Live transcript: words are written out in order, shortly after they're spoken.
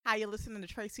Hi, you're listening to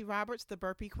Tracy Roberts, the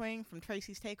Burpee Queen from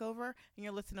Tracy's Takeover, and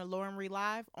you're listening to Lauren Ree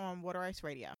Live on Water Ice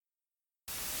Radio.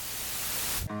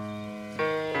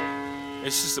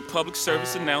 It's just a public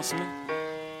service announcement,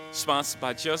 sponsored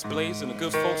by Just Blaze and the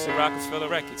good folks at Rockefeller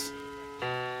Records.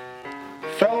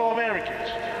 Fellow Americans,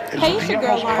 hey, it's your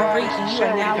girl Lauren Ree, and you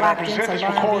are now locked into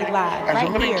Lauren Ree Live,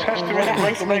 right here on Water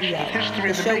Ice Radio,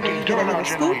 the show where you get a little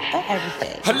scoop of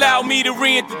everything. Allow me to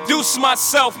reintroduce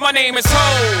myself. My name is Ho,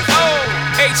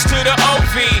 H to the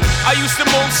O-V. I used to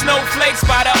move snowflakes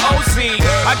by the OZ.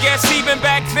 I guess even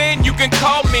back then you can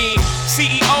call me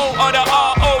CEO of the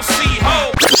ROC.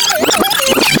 Ho.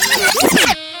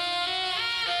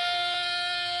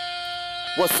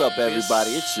 What's up,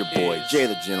 everybody? It's your boy, Jay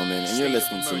the Gentleman, and you're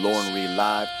listening to Lauren Ree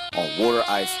Live on Water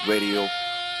Ice Radio,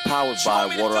 powered by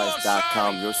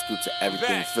WaterIce.com, your scoop to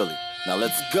everything Philly. Now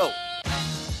let's go.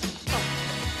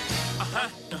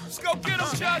 Let's go get them,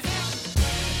 Just.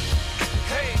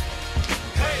 Hey,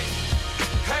 hey,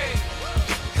 hey,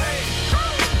 hey,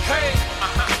 hey,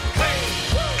 hey.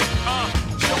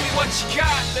 Show me what you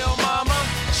got, little mama.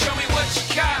 Show me what you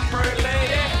got, bird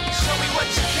lady. Show me what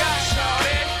you got,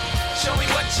 shawty. Show me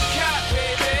what you got,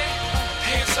 baby.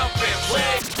 Hands up and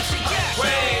wave,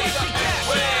 wave,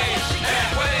 wave,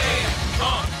 and wave.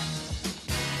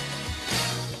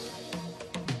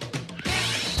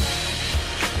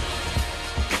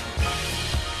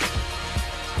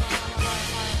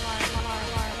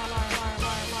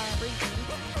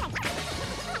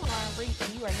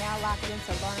 You are now locked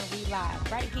into Lauren Ree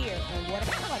Live, right here on Water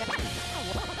Ice.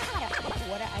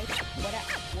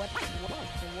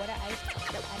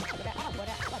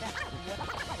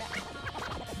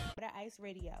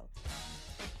 Radio.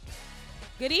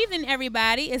 Good evening,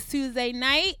 everybody. It's Tuesday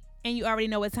night, and you already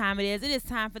know what time it is. It is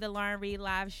time for the Lauren Ree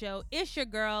Live Show. It's your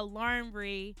girl, Lauren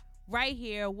Ree, right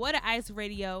here, Water Ice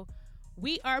Radio.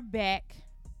 We are back.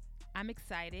 I'm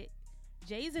excited.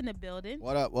 Jay's in the building.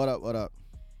 What up, what up, what up?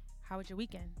 How was your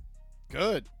weekend?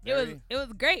 Good. It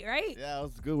was great, right? Yeah, it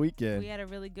was a good weekend. We had a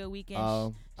really good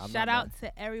weekend. Shout out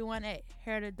to everyone at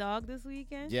Hair the Dog this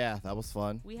weekend. Yeah, that was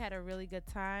fun. We had a really good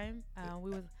time.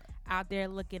 We was out there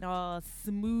looking all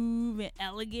smooth and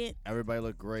elegant. Everybody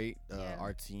looked great. Yeah.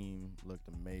 Our team looked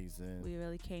amazing. We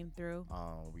really came through.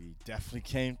 We definitely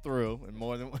came through in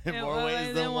more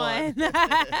ways than than one.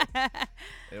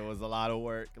 It was a lot of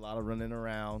work, a lot of running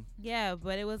around. Yeah,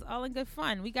 but it was all in good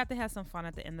fun. We got to have some fun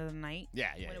at the end of the night. Yeah.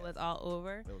 When it was all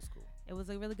over. It was cool. It was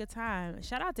a really good time.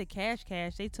 Shout out to Cash.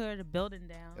 They tore the building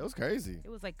down. It was crazy. It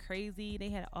was like crazy. They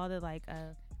had all the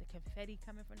the confetti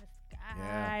coming from the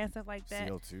sky and stuff like that.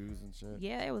 CO2s and shit.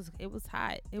 Yeah, it was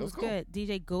hot. It was cool. Good.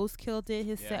 DJ Ghost killed it.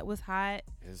 His set was hot.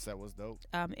 His set was dope.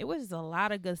 It was just a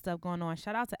lot of good stuff going on.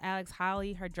 Shout out to Alex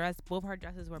Holly. Both her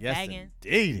dresses were yes, banging.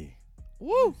 Indeed.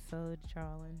 Woo. So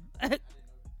charming.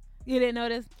 You didn't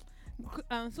notice?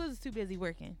 Swizz was too busy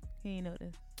working. He didn't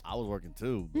notice. I was working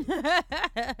too.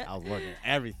 I was working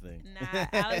everything. Nah,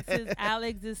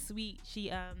 Alex is sweet.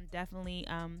 She definitely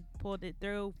pulled it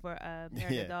through for Hair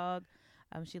the Dog.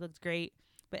 She looks great.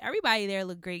 But everybody there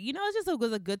looked great. You know, it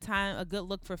was a good time, a good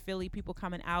look for Philly. People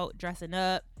coming out, dressing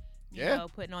up, you know,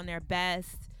 putting on their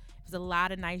best. There's a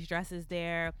lot of nice dresses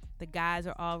there. The guys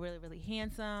are all really, really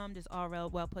handsome, just all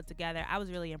real well put together. I was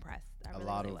really impressed. A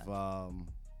lot of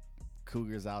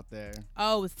cougars out there.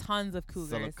 Oh, it was tons of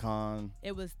cougars. Silicone.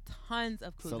 It was tons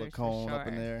of cougars. Silicone for sure. up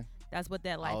in there. That's what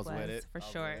that life was for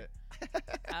sure.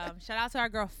 Shout out to our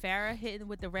girl Farrah hitting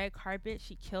with the red carpet.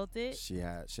 She killed it. She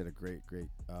had a great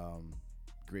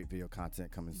video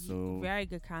content coming soon. Very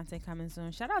good content coming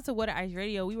soon. Shout out to Water Ice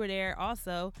Radio. We were there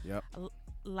also. Yep.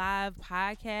 Live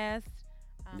podcast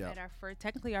yep. at our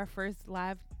first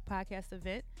live podcast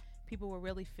event. People were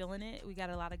really feeling it. We got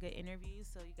a lot of good interviews.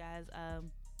 So you guys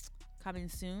coming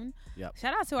soon. Yep.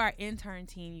 Shout out to our intern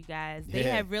team, you guys. They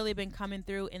have really been coming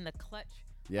through in the clutch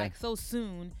like so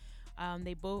soon.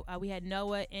 They both we had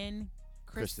Noah and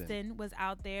Kristen was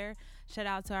out there. Shout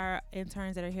out to our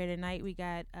interns that are here tonight. We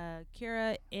got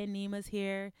Kira and Nima's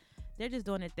here. They're just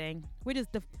doing their thing. We're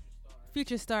just the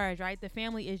future stars, right? The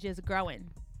family is just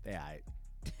growing. Yeah,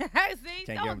 See,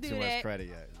 can't don't give them too much credit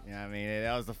yet. You know what I mean?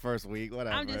 That was the first week,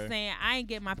 whatever. I'm just saying, I ain't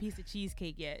get my piece of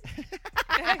cheesecake yet.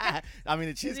 I mean,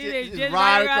 the cheesecake is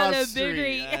right across the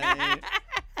street. I mean,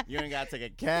 you ain't got to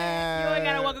take a cab. You ain't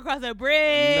got to walk across a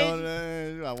bridge. No,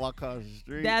 you got to walk across the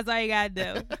street. That's all you got to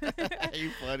do.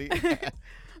 You funny.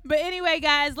 But anyway,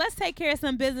 guys, let's take care of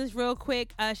some business real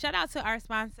quick. Shout out to our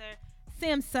sponsor,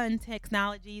 Samsung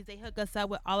Technologies. They hook us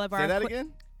up with all of our... Say that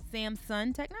again?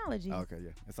 Samsung Technology. Okay, yeah.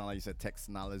 It sounded like you said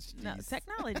technology. No,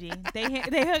 technology. They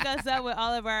hook us up with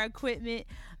all of our equipment.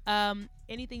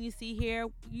 Anything you see here,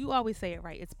 you always say it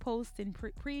right. It's post and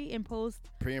pre and post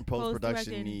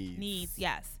production needs.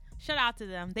 Yes. Shout out to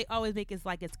them. They always make it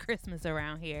like it's Christmas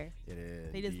around here. It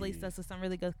is. They just laced us with some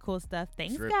really good, cool stuff.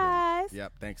 Thanks, Tripping. guys.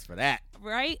 Yep. Thanks for that.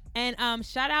 Right. And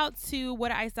shout out to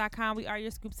WaterIce.com. We are your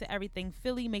scoops to everything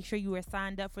Philly. Make sure you are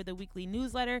signed up for the weekly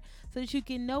newsletter so that you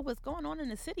can know what's going on in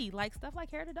the city, like stuff like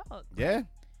Hair to Dog. Yeah.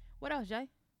 What else, Jay?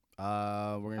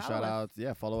 We're gonna shout out.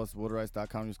 Yeah, follow us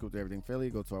WaterIce.com. You scoop to everything Philly.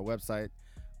 Go to our website.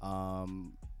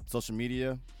 Social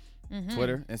media.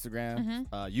 Twitter, Instagram,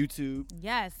 YouTube.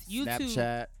 Yes, YouTube.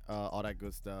 Snapchat, all that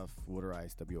good stuff. Water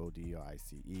Ice,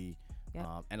 WODRICE. Yep.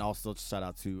 And also shout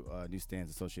out to Newsstands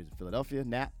Associated with Philadelphia,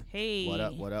 NAP. Hey.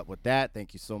 What up with that?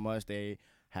 Thank you so much. They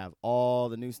have all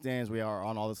the newsstands. We are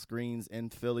on all the screens in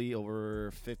Philly,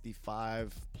 over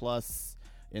 55 plus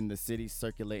in the city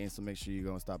circulating. So make sure you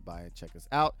go and stop by and check us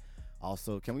out.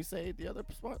 Also, can we say the other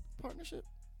partnership?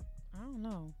 I don't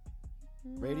know.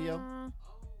 Radio?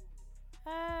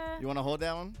 You want to hold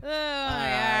that one?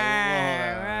 Right.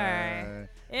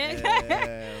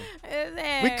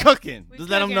 We cooking. Just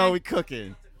let them know we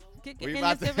cooking. We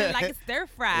about to like a stir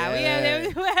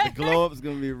fry. The glow up is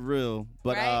gonna be real.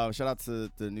 But right? Shout out to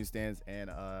the newsstands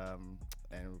and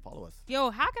follow us.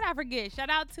 Yo, how could I forget? Shout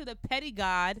out to the petty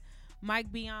god,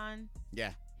 Mike Beyond.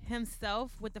 Yeah.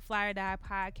 Himself with the Fly or Die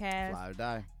podcast. Fly or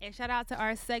Die. And shout out to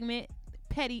our segment,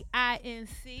 Petty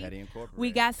INC. Petty Incorporated.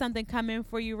 We got something coming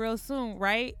for you real soon,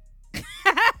 right?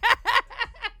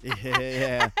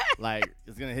 Yeah. Like,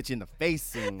 it's going to hit you in the face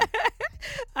soon.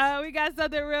 We got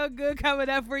something real good coming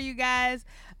up for you guys.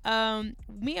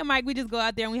 Me and Mike, we just go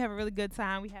out there and we have a really good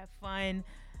time. We have fun.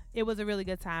 It was a really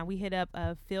good time. We hit up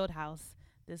a field house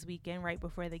this weekend right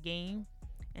before the game.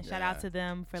 And shout out to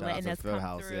them for letting us come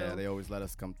through. Yeah, they always let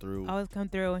us come through. Always come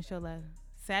through and show love.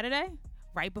 Saturday,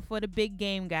 right before the big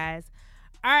game, guys.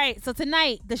 All right, so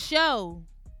tonight, the show.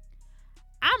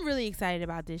 I'm really excited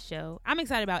about this show. I'm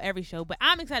excited about every show, but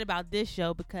I'm excited about this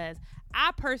show because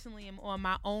I personally am on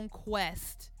my own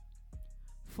quest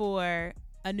for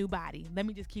a new body. Let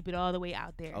me just keep it all the way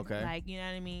out there. Okay. Like, you know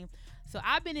what I mean? So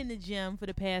I've been in the gym for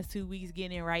the past 2 weeks,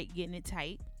 getting it right, getting it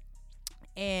tight.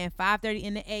 And 5:30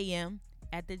 in the a.m.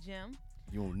 at the gym.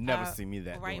 You'll never see me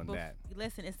doing that.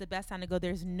 Listen, it's the best time to go.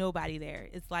 There's nobody there.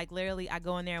 It's like literally I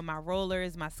go in there with my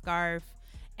rollers, my scarf,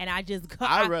 and I just go.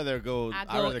 I'd rather go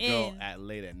at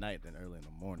late at night than early in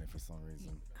the morning for some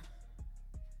reason.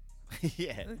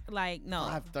 Yeah. Like, no.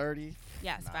 5:30?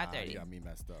 Yes, 5:30. You got me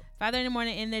messed up. 5:30 in the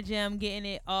morning in the gym, getting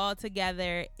it all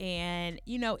together. And,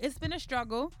 you know, it's been a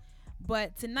struggle.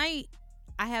 But tonight,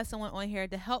 I have someone on here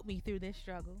to help me through this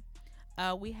struggle.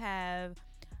 We have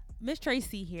Miss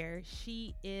Tracy here.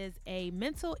 She is a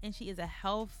mental and she is a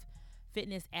health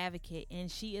fitness advocate,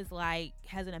 and she is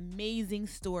has an amazing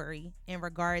story in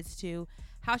regards to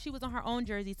how she was on her own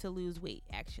journey to lose weight.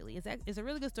 Actually, it's a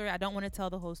really good story. I don't want to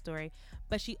tell the whole story,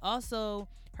 but she also,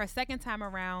 her second time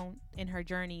around in her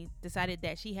journey, decided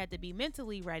that she had to be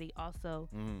mentally ready also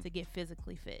to get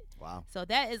physically fit. Wow. So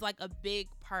that is like a big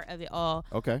part of it all.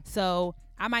 Okay. So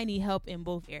I might need help in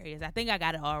both areas. I think I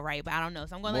got it all right, but I don't know.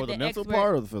 So I'm going to let the mental expert,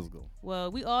 part or the physical?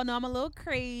 Well, we all know I'm a little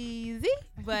crazy,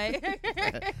 but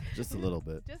just a little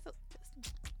bit. Just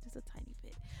a tiny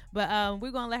bit. But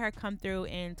we're going to let her come through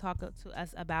and talk to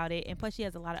us about it. And plus, she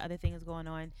has a lot of other things going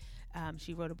on.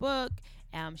 She wrote a book.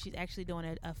 She's actually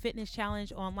doing a fitness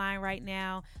challenge online right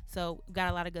now. So we've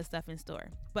got a lot of good stuff in store.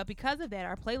 But because of that,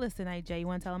 our playlist tonight, Jay, you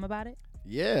want to tell them about it?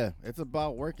 Yeah, it's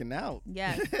about working out.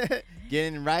 Yes.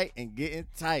 Getting right and getting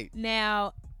tight.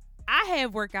 Now, I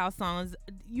have workout songs.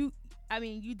 You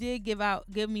did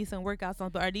give me some workout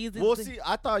songs, but are these? Well, see,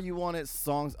 I thought you wanted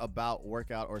songs about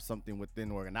workout or something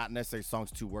within workout, not necessarily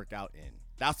songs to work out in.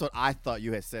 That's what I thought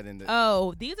you had said in the.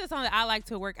 Oh, these are songs that I like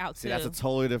to work out to. See, that's a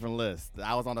totally different list.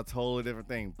 I was on a totally different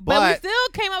thing. But we still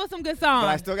came up with some good songs. But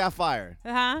I still got fired.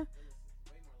 Uh-huh.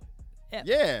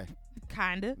 Yeah.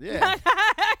 Kinda. Yeah.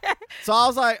 So I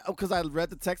was like, because I read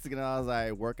the text again, and I was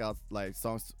like, workouts, like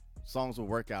songs will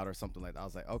work out or something like that. I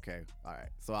was like, okay, all right.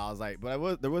 So I was like,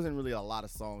 but there wasn't really a lot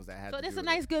of songs that had. So this is a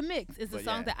nice good mix. It's the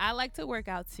songs that I like to work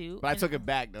out to. But I took it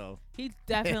back though. He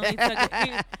definitely took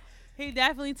it. He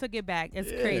definitely took it back.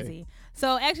 It's crazy.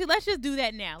 So actually, let's just do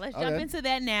that now. Let's jump into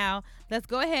that now. Let's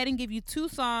go ahead and give you 2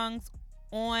 songs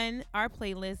on our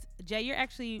playlist. Jay, you're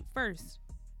actually first.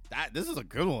 This is a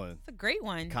good one. It's a great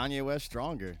one. Kanye West,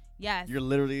 Stronger. Yes. You're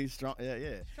literally strong.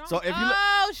 Yeah. Stronger. So if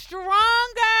you Stronger.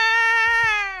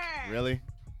 Really?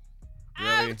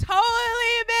 I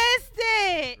totally missed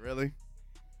it. Really?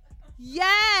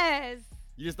 Yes.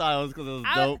 You just thought it was because it was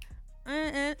I- dope.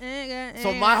 So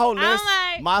So my whole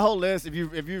list, like,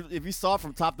 if you saw it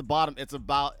from top to bottom, it's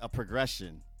about a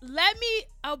progression. let me.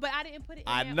 Oh, but I didn't put it in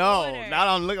I that know. order.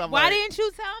 Now I'm looking. I'm Why like, didn't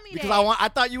you tell me because that? I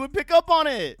thought you would pick up on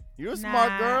it. You're a smart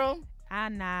Nah. girl.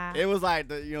 Nah. It was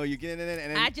like you get in it,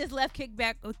 and then, I just left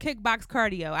kickbox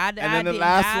cardio. and then the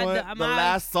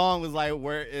last song was like,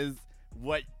 where is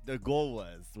what the goal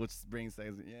was, which brings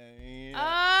things. Yeah.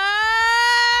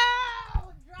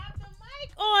 Oh, drop the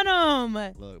mic on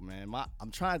him. Look, man,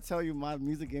 I'm trying to tell you, my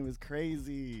music game is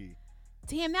crazy.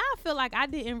 Damn, now I feel like I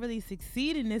didn't really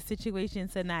succeed in this situation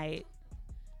tonight.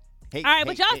 Hey, All right,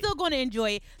 but y'all still going to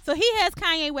enjoy it. So he has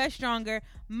Kanye West Stronger.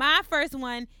 My first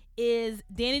one is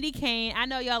Danity Kane. I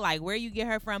know y'all like where you get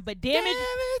her from, but Damage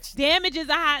is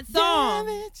a hot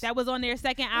song. That was on their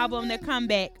second album, their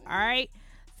comeback. All right.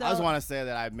 So I just want to say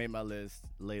that I made my list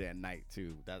late at night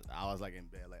too. That I was like in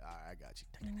bed, like, all right, I got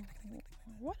you.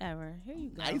 whatever. Here you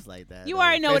go. Nice like that. You though.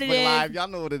 already know what it Facebook is. Live, y'all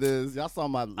know what it is. Y'all saw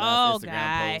my last Instagram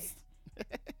guy. post.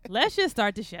 Let's just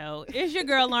start the show. It's your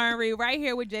girl Lauren Reed right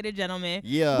here with Jada Gentleman.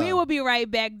 Yeah. We will be right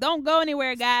back. Don't go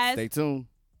anywhere, guys. Stay tuned.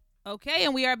 Okay,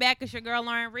 and we are back. It's your girl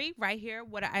Lauren Reed right here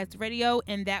with Ice Radio,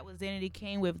 and that was Danity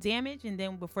Kane with Damage, and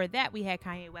then before that we had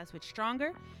Kanye West with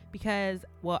Stronger, because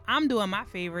I'm doing my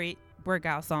favorite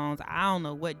workout songs. I don't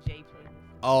know what Jay played.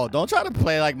 Oh, don't try to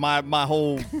play like my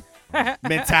whole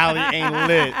mentality ain't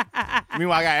lit.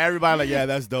 Meanwhile, I got everybody like, yeah,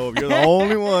 that's dope. You're the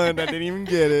only one that didn't even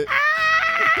get it.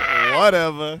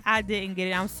 Whatever. I didn't get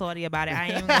it. I'm salty about it. I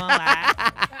ain't even gonna lie.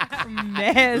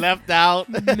 Mad, Left out.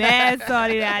 mad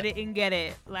salty that I didn't get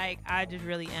it. Like, I just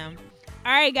really am.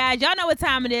 All right, guys, y'all know what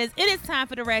time it is. It is time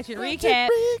for the Ratchet Recap.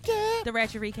 The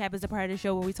Ratchet Recap is a part of the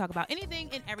show where we talk about anything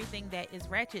and everything that is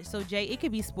ratchet. So, Jay, it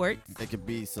could be sports. It could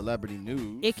be celebrity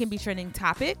news. It can be trending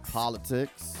topics.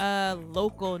 Politics.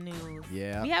 Local news.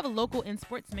 Yeah. We have a local and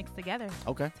sports mixed together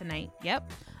Okay. tonight.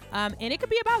 Yep. And it could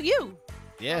be about you.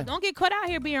 Yeah. Don't get caught out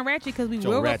here being ratchet because we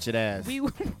Your will. ratchet ass. We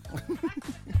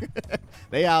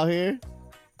They out here.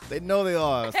 They know they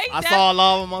are. They I saw a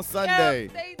lot of them on Sunday.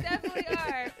 Yeah, they definitely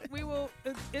are. We will.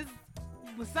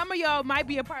 Some of y'all might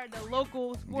be a part of the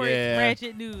local sports Yeah.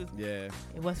 ratchet news. Yeah.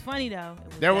 It was funny though.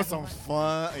 There was some definitely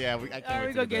fun. Yeah, I funny. can't All right, wait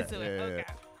we gonna to get that. to it. Yeah, Okay.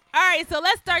 yeah. All right, so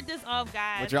let's start this off,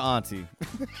 guys. With your auntie.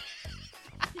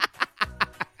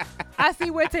 I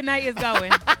see where tonight is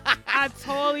going. I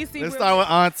totally see. Let's where start with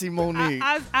Auntie Monique.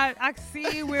 I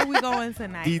see where we're going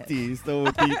tonight. DT. Still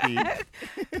with DT.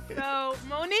 So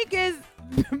Monique is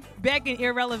back in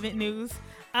irrelevant news.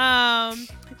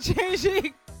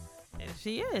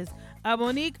 She is.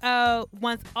 Monique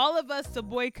wants all of us to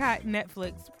boycott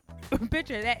Netflix.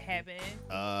 Picture that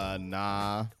happening.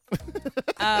 Nah.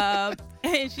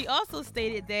 And she also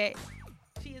stated that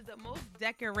she is the most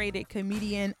decorated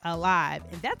comedian alive,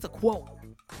 and that's a quote.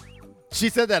 She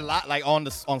said that like on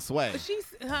Sway.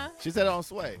 Huh? She said it on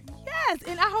Sway. Yes,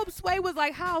 and I hope Sway was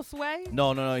like, "How, Sway?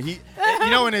 No. He,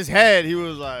 in his head, he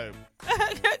was like,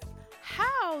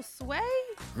 How, Sway?"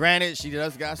 granted, she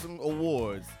does got some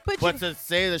awards, But but you- to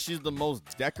say that she's the most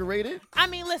decorated, I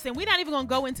mean, listen, we're not even gonna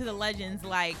go into the legends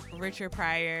like Richard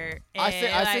Pryor. And I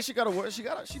say like, she got award. She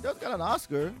does got an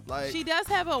Oscar. Like she does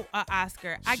have a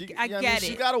Oscar. I get it.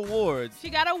 She got awards. She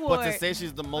got awards. But to say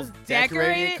she's the most decorated?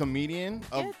 decorated comedian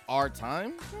of Get- our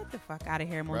time, Get the fuck out of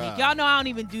here, Monique. Bruh. Y'all know I don't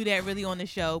even do that really on the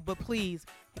show, but please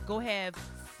go have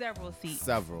several seats.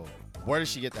 several. Where did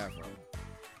she get that from?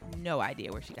 No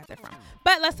idea where she got that from.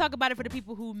 But let's talk about it for the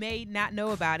people who may not know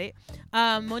about it.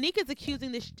 Monique is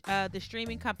accusing the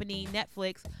streaming company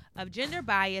Netflix of gender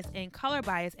bias and color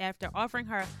bias after offering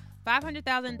her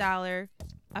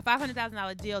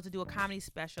 $500,000 deal to do a comedy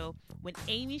special when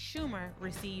Amy Schumer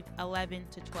received $11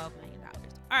 to $12 million.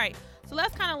 All right, so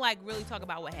let's kind of like really talk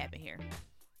about what happened here.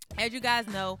 As you guys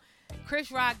know,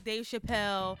 Chris Rock, Dave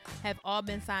Chappelle have all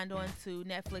been signed on to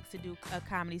Netflix to do a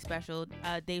comedy special.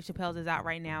 Dave Chappelle's is out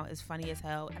right now. It's funny as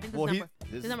hell. I think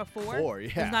this number 4. Four, yeah.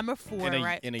 It's number 4,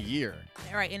 right? In a year.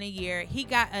 Right, in a year. He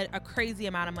got a crazy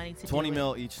amount of money to 20 do it.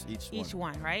 mil each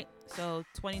one, right? So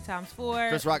 20 times 4.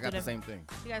 Chris Rock got so the same thing.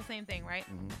 He got the same thing, right?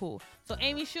 Mhm. Cool. So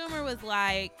Amy Schumer was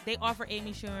like, they offered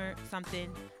Amy Schumer something.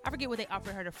 I forget what they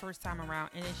offered her the first time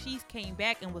around. And then she came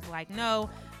back and was like, no,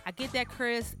 I get that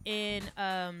Chris in,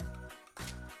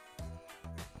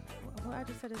 what I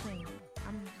just said his name.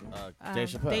 Dave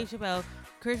Chappelle. Dave Chappelle.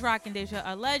 Chris Rock and Dave Chappelle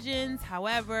are legends.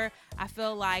 However, I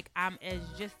feel like I'm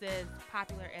just as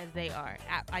popular as they are.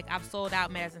 I've sold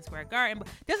out Madison Square Garden. But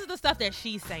this is the stuff that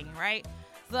she's saying, right?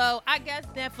 So I guess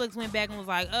Netflix went back and was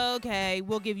like, okay,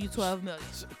 we'll give you $12 million.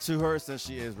 To her, since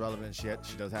she is relevant, she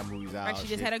does have movies out. Right, she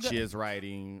just had a good- She is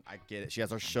writing. I get it. She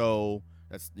has her show.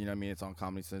 That's, you know what I mean? It's on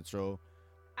Comedy Central.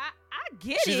 I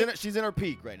get she's it. She's in her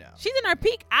peak right now. She's in her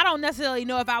peak. I don't necessarily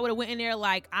know if I would have went in there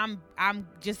like I'm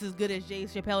just as good as Jay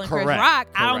Chappelle and Chris Correct. Rock.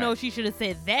 I don't know Correct. if she should have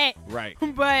said that. Right.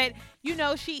 But you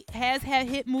know, she has had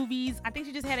hit movies. I think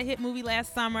she just had a hit movie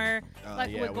last summer,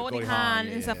 Yeah, with Goldie Hawn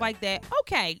and stuff like that.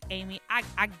 Okay, Amy,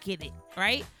 I get it,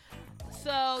 right?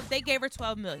 So they gave her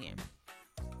 $12 million.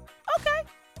 Okay.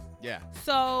 Yeah.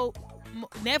 So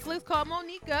Netflix called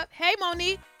Monique up. Hey,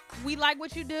 Monique, we like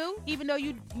what you do, even though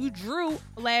you drew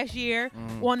last year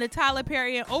on the Tyler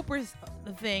Perry and Oprah's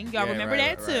thing. Y'all remember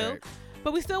that too. Right.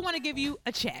 But we still want to give you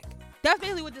a check. That's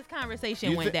basically what this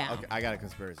conversation went down. Okay, I got a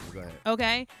conspiracy. Go ahead.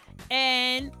 Okay,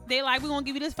 and they like, we're gonna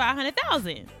give you this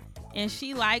 $500,000, and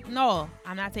she like, no,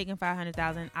 I'm not taking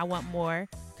 $500,000. I want more,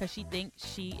 because she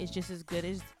thinks she is just as good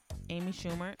as Amy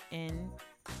Schumer and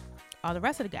all the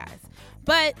rest of the guys.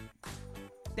 But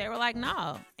they were like,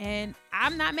 no. And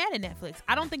I'm not mad at Netflix.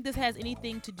 I don't think this has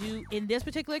anything to do, in this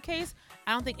particular case,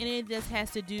 I don't think any of this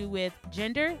has to do with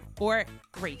gender or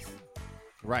race.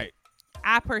 Right.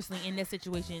 I personally, in this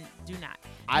situation, do not.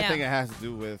 I Now- think it has to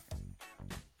do with,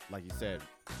 like you said,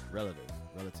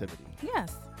 relativity.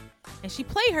 Yes. And she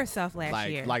played herself last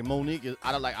year. Like Monique is.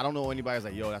 I don't know anybody who's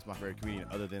like, yo, that's my favorite comedian,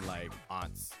 other than like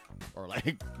aunts or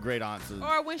like great aunts.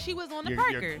 Or when she was on the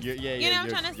Parkers. Yeah, you know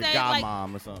what I'm trying to say?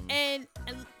 Godmom Like, or something. and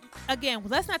again,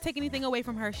 let's not take anything away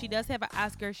from her. She does have an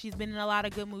Oscar. She's been in a lot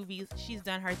of good movies. She's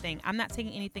done her thing. I'm not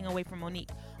taking anything away from Monique.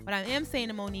 What I am saying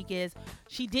to Monique is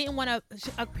she didn't want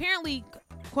to, apparently,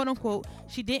 quote unquote,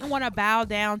 she didn't want to bow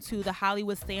down to the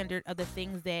Hollywood standard of the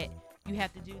things that you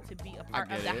have to do to be a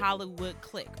part of the Hollywood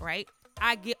clique, right?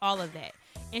 I get all of that.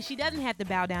 And she doesn't have to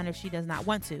bow down if she does not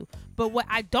want to. But what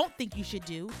I don't think you should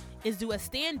do is do a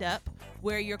stand-up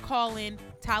where you're calling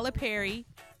Tyler Perry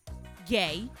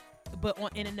gay, but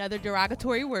in another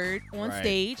derogatory word on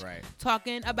stage,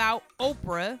 talking about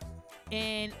Oprah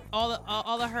and all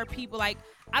of her people. Like,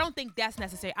 I don't think that's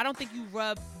necessary. I don't think you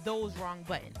rub those wrong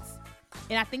buttons.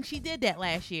 And I think she did that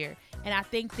last year. And I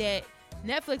think that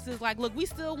Netflix is like, look, we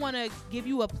still want to give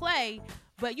you a play,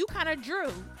 but you kind of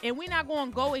drew, and we're not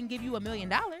going to go and give you $1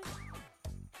 million.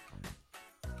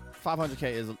 $500K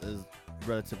is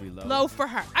relatively low. Low for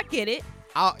her. I get it.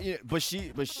 But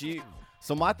she.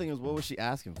 So my thing is, what was she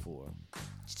asking for?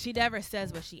 She never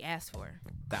says what she asked for.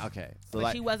 Okay, so But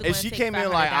like, she wasn't if gonna she take came in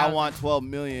like, I $500,000. want $12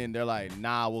 million, they're like,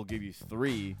 nah, we'll give you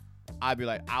 3. I'd be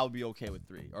like, I'll be okay with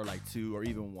 3 or like 2 or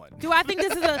even 1. Do I think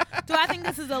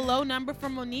this is a low number for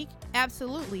Monique?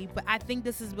 Absolutely, but I think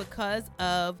this is because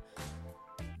of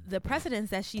the precedents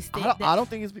that she stated. I don't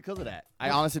think it's because of that. I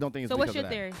honestly don't think it's So because what's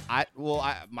of your that.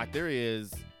 theory? My theory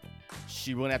is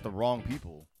she went at the wrong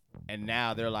people, and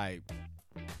now they're like,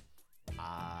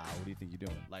 what do you think you're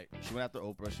doing? Like, she went after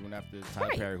Oprah, she went after Tyler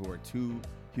Perry, who are 2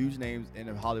 huge names in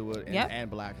Hollywood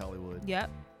and Black Hollywood. Yep.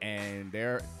 And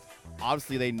they're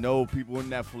obviously, they know people in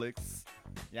Netflix.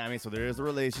 Yeah, I mean, so there is a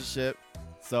relationship.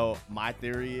 So my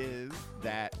theory is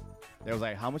that they was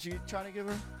like, how much are you trying to give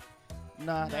her?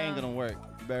 Nah, that ain't gonna work.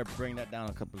 You better bring that down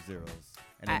a couple zeros.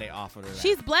 And then they offered her that.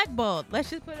 She's blackballed. Let's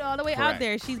just put it all the way out Correct.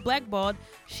 there. She's blackballed.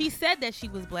 She said that she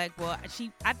was blackballed.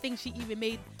 I think she even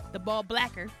made the ball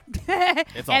blacker.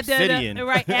 It's obsidian.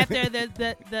 After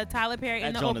the Tyler Perry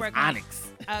and the That joint Oprah is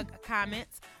onyx.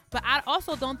 comments. But I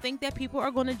also don't think that people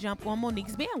are going to jump on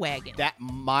Monique's bandwagon.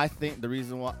 The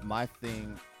reason why my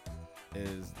thing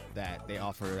is that they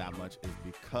offer her that much is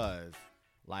because,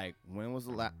 like, when was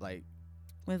the last, like,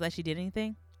 When's that she did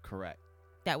anything correct.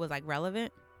 that was like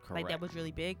relevant? Correct. Like that was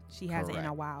really big? She hasn't in a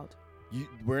Correct. while.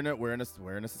 We're in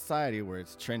a society where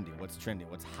it's trending. What's trending?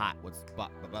 What's hot? What's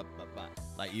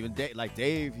like even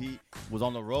Dave, he was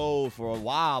on the road for a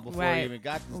while before he even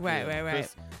got this deal.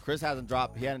 Right. Chris hasn't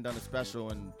dropped. He hadn't done a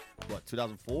special in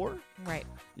 2004. Right.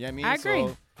 You know what I mean? I agree.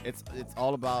 So it's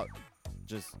all about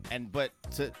but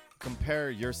to compare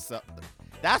yourself,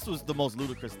 that was the most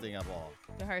ludicrous thing of all.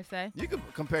 To her say. You could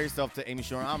compare yourself to Amy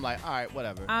Schumer. I'm like, all right,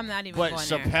 whatever. I'm not even But going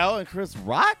Chappelle and Chris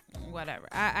Rock? there. Whatever.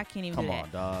 I can't even Come do on,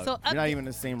 that. dog. So, you're not even in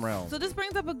the same realm. So this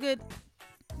brings up a good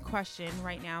question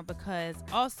right now, because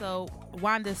also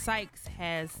Wanda Sykes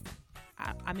has,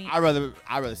 I mean, I rather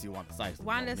see Wanda Sykes. than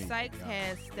Wanda Monique, Sykes to be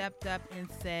honest. has stepped up and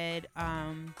said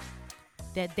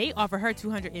that they offer her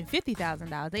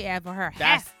 $250,000. They offer her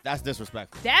half. That's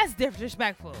disrespectful. That's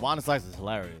disrespectful. Wanda Sykes is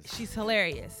hilarious. She's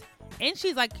hilarious, and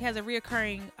she's like has a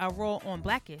reoccurring role on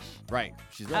Blackish. Right.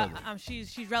 She's relevant.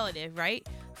 She's relative, right?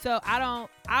 So now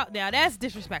that's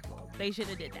disrespectful. They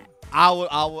shouldn't have did that.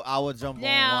 I would jump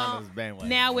Now, on Wanda's bandwagon.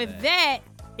 now for with that,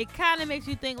 it kind of makes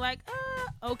you think like,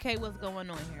 okay, what's going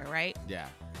on here, right? Yeah.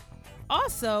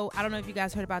 Also, I don't know if you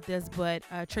guys heard about this, but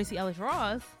Tracy Ellis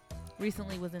Ross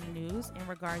recently was in the news in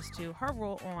regards to her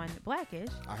role on Blackish.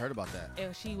 I heard about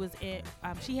that. She was in.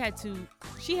 She had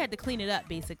to clean it up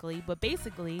basically, but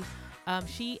basically,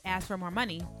 she asked for more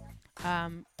money.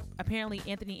 Apparently,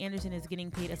 Anthony Anderson is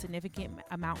getting paid a significant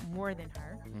amount more than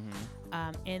her,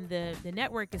 and the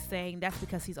network is saying that's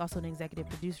because he's also an executive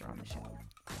producer on the show.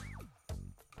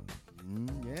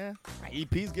 Yeah. Right.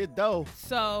 EPs get dough.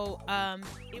 So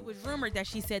it was rumored that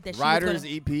she said that Writers,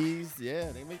 she was EPs, yeah,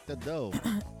 they make the dough.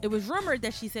 it was rumored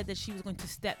that she said that she was going to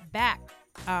step back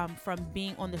from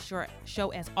being on the show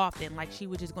as often, like she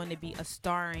was just going to be a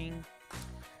starring.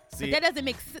 See, but that doesn't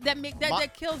make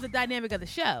that kills the dynamic of the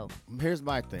show. Here's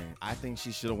my thing. I think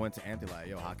she should have went to Anthony like,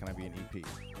 yo, how can I be an EP?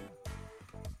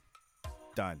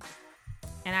 Done.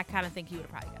 And I kind of think he would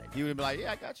have probably got it. He would have been like,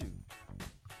 yeah, I got you.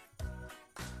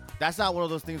 That's not one of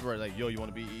those things where like, yo, you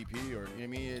want to be EP or you know what I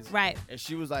mean? It's, right. And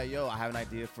she was like, yo, I have an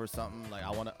idea for something like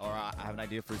I want to, or I have an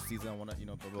idea for a season. I want to,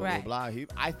 blah, blah, right. blah, blah.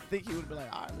 I think he would be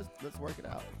like, all right, let's work it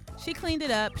out. She cleaned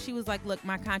it up. She was like, look,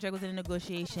 my contract was in a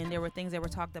negotiation. There were things that were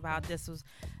talked about. This was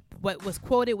what was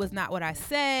quoted was not what I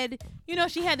said.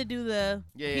 She had to do the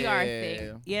PR thing.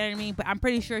 Yeah. You know what I mean? But I'm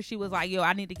pretty sure she was like, yo,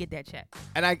 I need to get that check.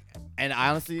 And I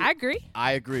honestly, I agree.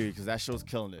 I agree because that show's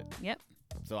killing it. Yep.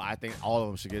 So I think all of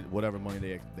them should get whatever money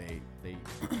they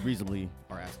reasonably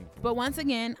are asking for. But once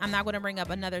again, I'm not going to bring up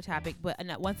another topic, but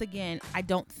once again, I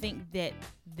don't think that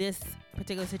this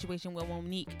particular situation with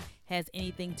Monique has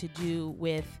anything to do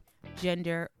with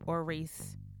gender or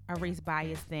race, a race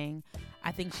bias thing.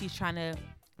 I think she's trying to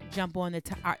jump on the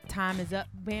time is up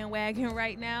bandwagon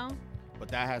right now. But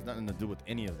that has nothing to do with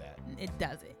any of that. It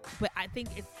doesn't. But I think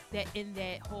it's that in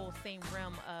that whole same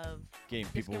realm of Getting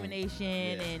people,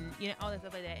 discrimination and all that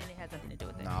stuff like that, and it has nothing to do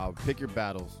with it. Nah, pick your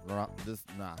battles. Nah.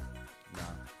 All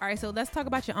right, so let's talk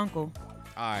about your uncle.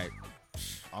 All right,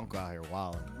 uncle out here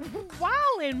wilding.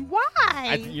 Wilding?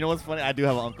 Why? You know what's funny? I do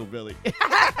have an Uncle Billy.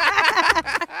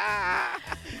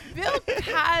 Bill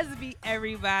Cosby,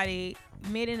 everybody,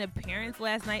 made an appearance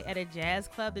last night at a jazz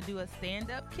club to do a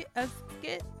stand-up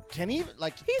skit. Can he even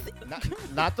He's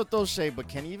not to throw shade, but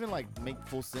can he even make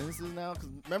full sentences now? Because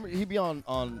remember he'd be on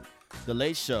the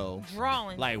Late Show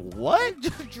drawing. Like what?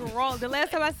 Drawing. The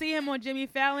last time I see him on Jimmy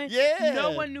Fallon, yeah,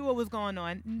 no one knew what was going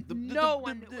on. No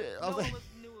one knew what was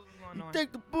going on.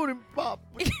 Take the boot and pop.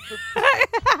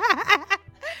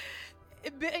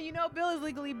 Bill is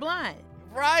legally blind.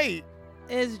 Right.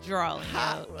 It's drawing.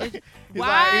 He's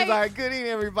like, good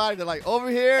evening, everybody. They're like, over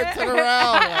here, turn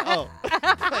around.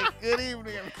 Like, like, good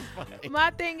evening, everybody. My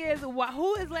thing is,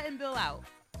 who is letting Bill out?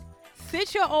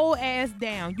 Sit your old ass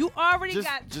down. You already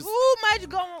got too much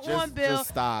going on, Bill.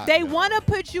 Just stop. They want to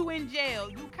put you in jail.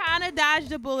 You kind of dodged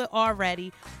the bullet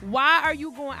already. Why are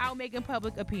you going out making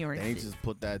public appearances? They just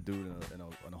put that dude in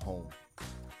a home.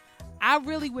 I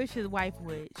really wish his wife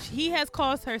would. He has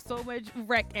caused her so much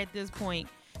wreck at this point.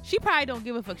 She probably don't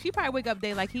give a fuck. She probably wake up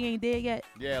day like he ain't dead yet.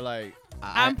 Yeah, like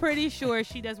I'm pretty sure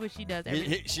she does what she does.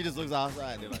 She just looks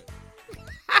outside and they're like,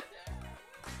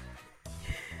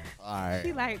 all right.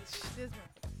 She like this.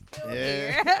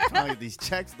 Yeah. I'm trying to get these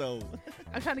checks though.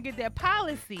 I'm trying to get that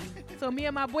policy so me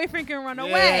and my boyfriend can run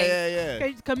away. Yeah.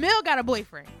 Cause Camille got a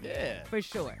boyfriend. Yeah. For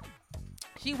sure.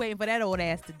 She waiting for that old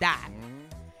ass to die.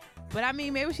 But I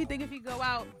mean, maybe she think if he go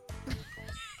out,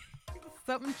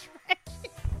 something tragic.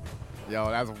 Yo,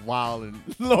 that's wildin'.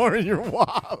 Lauren, you're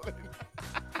wildin'.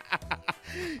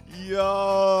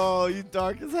 Yo, you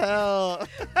dark as hell.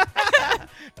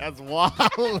 That's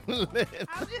wildin'.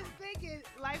 I'm just thinking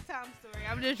Lifetime story.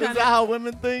 I'm just Is trying that how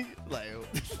women think? Like,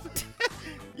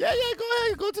 yeah, go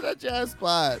ahead. Go to that jazz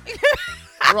spot.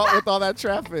 With all that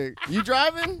traffic. You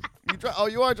driving? Oh,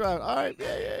 you are driving. All right.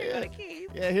 Yeah.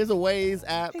 Yeah, here's a Waze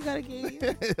app. He got a key.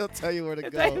 He'll tell you where to go.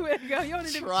 Tell you where to go. You don't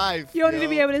need to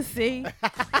be able to see.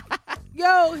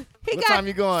 Yo, what time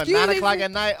you going? 9 o'clock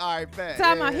at night? All right, bet.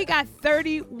 Time out. He got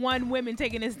 31 women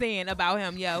taking a stand about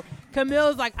him, yo.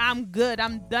 Camille's like, I'm good.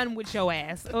 I'm done with your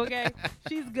ass, okay?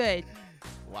 She's good.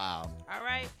 Wow. All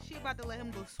right? She about to let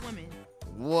him go swimming.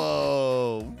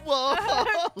 Whoa.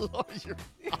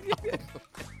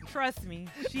 Trust me.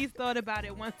 She's thought about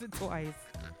it once or twice.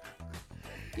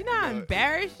 You know how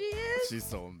embarrassed she is? She's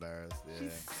so embarrassed. Yeah.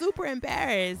 She's super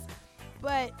embarrassed.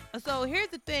 But, so here's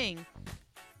the thing.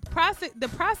 The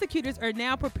prosecutors are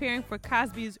now preparing for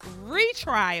Cosby's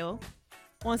retrial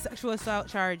on sexual assault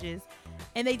charges.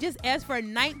 And they just asked for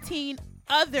 19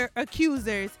 other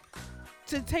accusers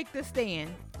to take the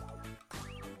stand.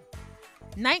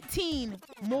 19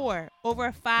 more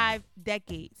over 5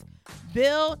 decades.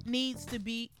 Bill needs to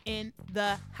be in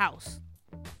the house.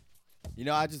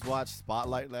 I just watched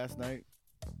Spotlight last night.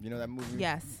 You know that movie?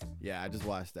 Yes. Yeah, I just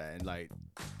watched that. And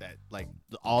that like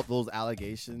all those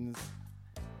allegations.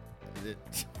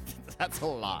 That's a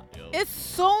lot, yo. It's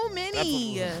so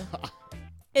many. That's a lot.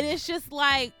 And it's just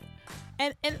like,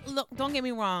 and look, don't get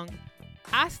me wrong.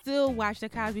 I still watch the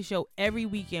Cosby Show every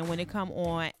weekend when it come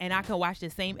on, and I can watch the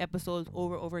same episodes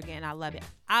over and over again. I love it.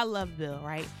 I love Bill,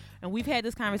 right? And we've had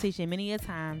this conversation many a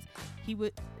times.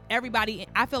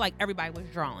 I feel like everybody was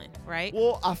drawing, right?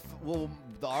 Well,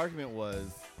 the argument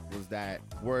was that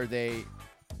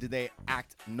did they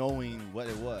act knowing what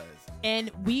it was?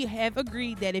 And we have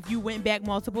agreed that if you went back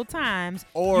multiple times,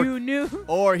 Or- you knew.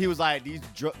 Or he was like,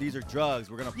 these are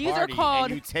drugs. We're gonna These are party, called-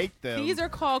 and you take them. These are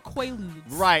called Quaaludes.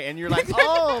 right, and you're like,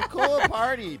 oh, cool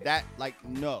party. That like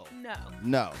no.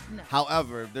 No.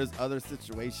 However, there's other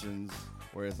situations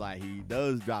where it's like he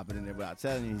does drop it in there without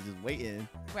telling you. He's just waiting.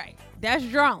 Right. That's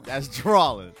drawing. That's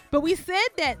drawing. But we said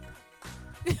that.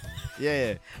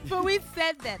 Yeah. But we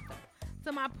said that though.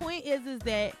 So my point is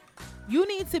that you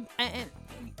need to. And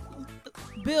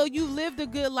Bill, you lived a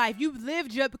good life. You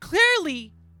lived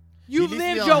clearly. You He needs to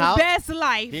lived be on your best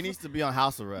life. He needs to be on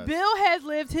house arrest. Bill has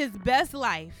lived his best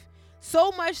life.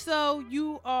 So much so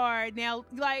you are now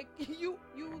like you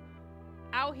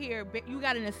out here. You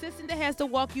got an assistant that has to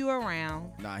walk you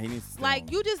around. Nah, he needs to stay Like home.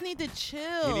 you just need to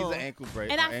chill. He needs an ankle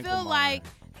break. And or I ankle feel monitor. like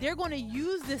they're going to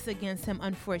use this against him,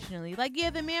 unfortunately. Like,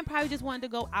 yeah, the man probably just wanted to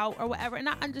go out or whatever, and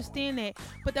I understand that.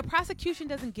 But the prosecution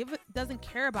doesn't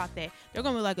care about that. They're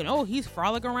going to be like, oh, he's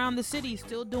frolicking around the city,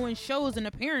 still doing shows and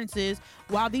appearances,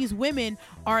 while these women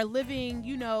are living,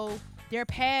 their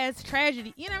past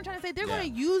tragedy. You know what I'm trying to say? They're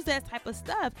going to use that type of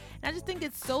stuff. And I just think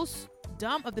it's so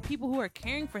dumb of the people who are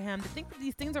caring for him to think that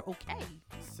these things are okay.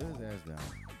 Sit his ass down.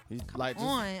 He's like, Come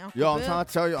on, Uncle yo, I'm Bill. trying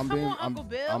to tell you, Come on, Uncle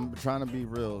Bill. I'm trying to be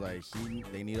real. Like,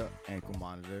 they need an ankle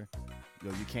monitor. Yo,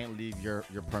 you can't leave your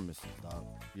premises, dog.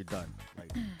 You're done.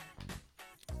 Like,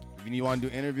 if you want to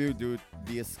do interview, do it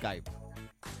via Skype,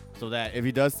 so that if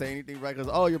he does say anything reckless,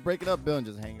 oh, you're breaking up, Bill, and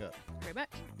just hang up. Pretty much.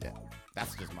 Yeah,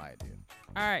 that's just my idea.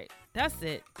 All right, that's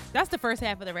it. That's the first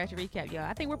half of the Ratchet Recap, y'all.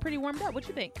 I think we're pretty warmed up. What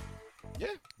you think? Yeah,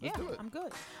 let's do it. I'm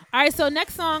good. All right, so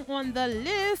next song on the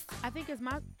list, I think it's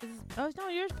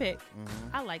yours pick. Mm-hmm.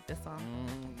 I like this song.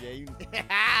 Yeah,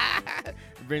 it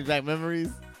brings back memories.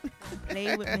 Don't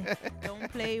play with me.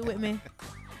 Don't play with me.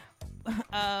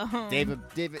 David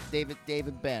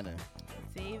Banner.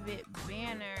 David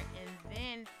Banner, and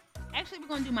then actually we're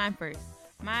gonna do mine first.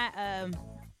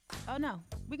 Oh no,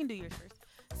 we can do yours first.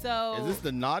 So Is this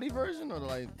the naughty version or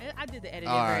like? I did the edited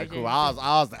All right, version. cool. I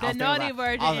was The naughty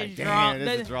version is drawing.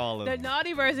 drawing. The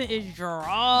naughty version is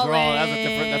drawing.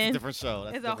 That's a different show.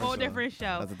 It's a whole different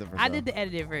show. That's a different I show. did the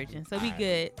edited version, so we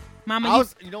good. Mama,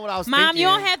 You know what I was Mom, thinking? you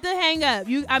don't have to hang up.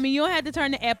 You don't have to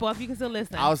turn the app off. You can still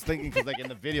listen. I was thinking because like in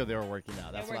the video they were working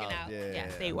out. That's They're what working I out. was,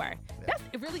 Yes, they were. Yeah. That's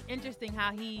really interesting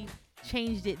how he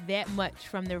changed it that much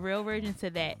from the real version to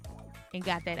that and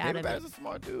got that out David of Banner's it. a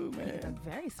smart dude, He's a man.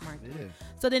 very smart dude. Yeah.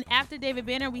 So then after David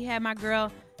Banner, we had my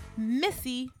girl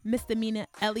Missy Misdemeanor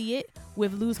Elliott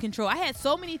with Lose Control. I had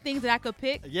so many things that I could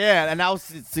pick. Yeah, and I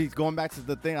was going back to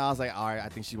the thing. I was like, all right, I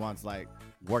think she wants like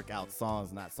workout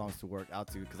songs, not songs to work out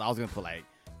to, because I was gonna put like.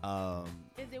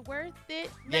 Is it worth it?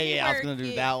 Yeah, I was gonna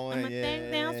do that one. I'm gonna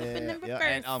think down, flipping and yeah,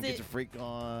 reverse and Get it. Your Freak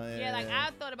On. Yeah, like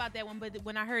I thought about that one, but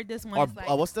when I heard this one, Or it's like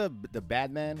what's the Bad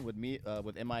Man with me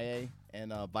with MIA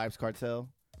and Vibes Cartel?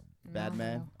 Bad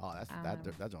Man. Oh,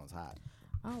 that joint's hot.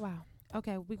 Oh wow.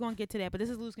 Okay, we're gonna get to that, but this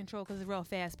is Lose Control because it's real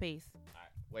fast paced.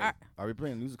 Wait, Alright. are we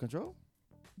playing Lose Control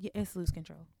Yeah, it's Lose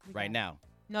Control. right now?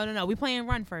 No. We playing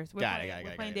Run first. We're Got it, playing,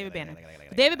 got it, playing got it, David got it, Banner. got it, got it,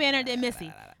 got it, David got it, Banner, got it, then got it, Missy.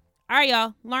 got it, got it. All right,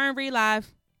 y'all. Lauren Reed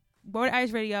live. Border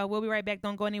Ice Radio. We'll be right back.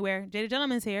 Don't go anywhere. Jada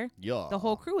Gentleman's here. Yeah. The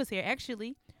whole crew is here.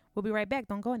 Actually, we'll be right back.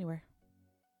 Don't go anywhere.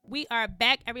 We are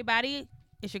back, everybody.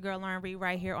 It's your girl Lauren Reed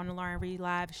right here on the Lauren Reed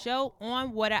Live show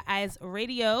on Water Ice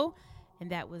Radio.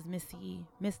 And that was Missy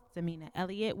Misdemeanor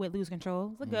Elliott with Lose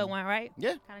Control. It's a good one, right?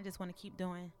 Yeah. Kind of just want to keep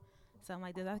doing something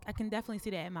like this. I can definitely see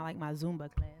that in my Zumba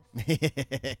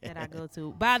class that I go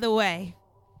to. By the way,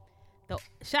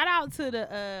 shout out to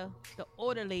the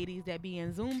older ladies that be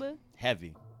in Zumba.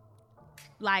 Heavy.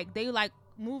 Like they like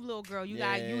move, little girl. You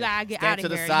Yeah. gotta get Stand out to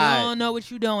of the here. side. You don't know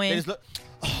what you doing. They just look.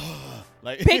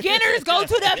 Like Beginners go to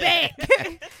the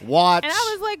back. Watch. And I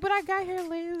was like, but I got here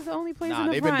late. It's the only place in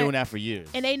the they've front. been doing that for years.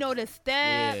 And they know the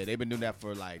steps. Yeah, they've been doing that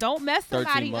for like. Don't mess 13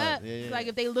 somebody months. up. Yeah, yeah, Like yeah.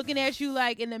 if they looking at you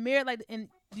like in the mirror, like and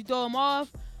you throw them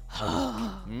off.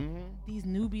 Mhm. These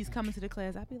newbies coming to the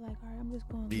class, I'd be like, all right, I'm just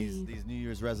going to leave. These New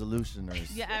Year's resolutioners.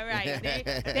 Yeah,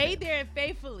 right. They there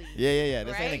faithfully. Yeah.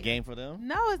 This ain't a Right? game for them.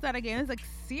 No, it's not a game. It's like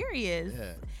serious.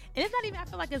 Yeah. And it's not even. I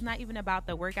feel like it's not even about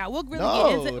the workout. We'll really No,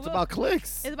 get into. it's about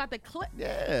clicks. It's about the clip.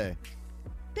 Yeah.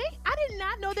 I did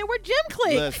not know there were gym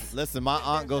cliques. Listen, my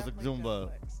aunt goes to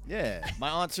Zumba. Yeah, my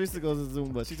aunt Teresa goes to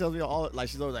Zumba. She tells me all like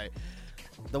she's always like,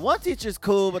 the one teacher's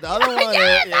cool, but the other one,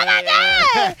 Yes, yeah, oh my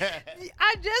yeah. God.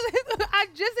 I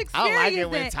just experienced I don't like it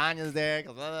when that. Tanya's there.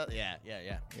 Yeah.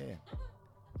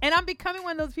 And I'm becoming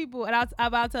one of those people, and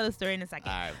I'll tell the story in a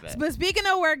second. All right, bet. But speaking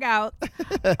of workouts,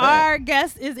 our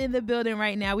guest is in the building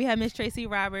right now. We have Miss Tracy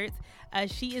Roberts.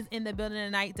 She is in the building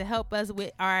tonight to help us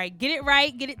with our Get It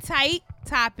Right, Get It Tight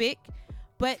topic.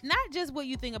 But not just what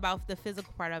you think about the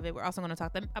physical part of it. We're also going to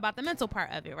talk about the mental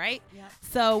part of it, right? Yeah.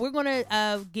 So we're going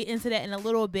to get into that in a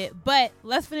little bit. But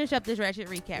let's finish up this Ratchet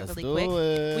recap Let's really do quick.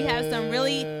 it. We have some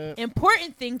really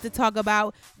important things to talk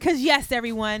about. Because, yes,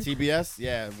 everyone. TBS,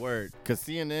 yeah, word. Cause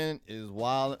CNN is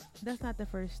wild. That's not the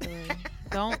first story.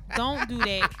 Don't do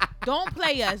that. Don't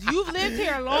play us. You've lived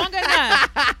here long enough.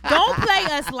 Don't play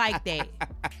us like that.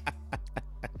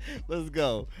 Let's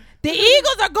go. The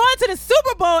Eagles are going to the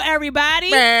Super Bowl, everybody.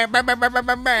 Yes.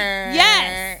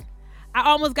 I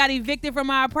almost got evicted from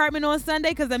my apartment on Sunday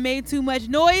because I made too much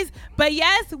noise. But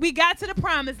yes, we got to the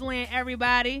promised land,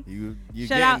 everybody. You Shout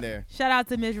getting out, there. Shout out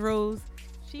to Miss Rose.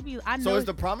 I know. So is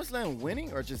the promised land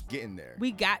winning or just getting there?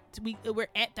 we're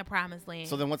at the promised land.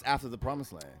 So then what's after the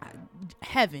promised land?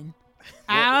 Heaven.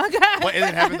 What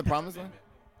isn't heaven the promised land?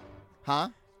 Huh?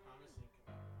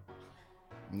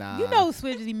 Nah. You know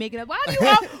Switch be making up. Why do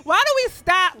we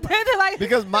stop to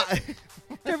because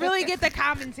to really get the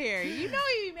commentary? You know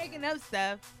he be making up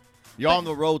stuff. you're on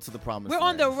the road to the promised We're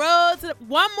land. on the road to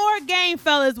one more game,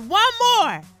 fellas. One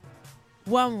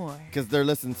more. Because they're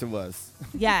listening to us.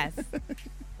 Yes.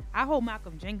 I hope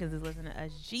Malcolm Jenkins is listening to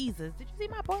us. Jesus. Did you see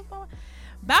my post on?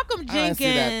 Malcolm I didn't see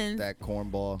Jenkins. that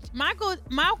cornball.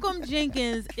 Malcolm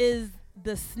Jenkins is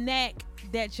the snack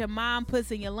that your mom puts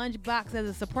in your lunchbox as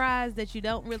a surprise that you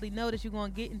don't really know that you're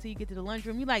going to get until you get to the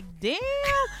lunchroom. You're like, damn,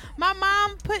 my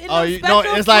mom put in a special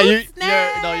it's like fruit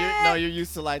snack. you're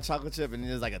used to like chocolate chip and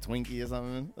it's like a Twinkie or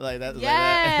something like that.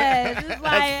 Yes. Like that. It's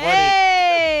like,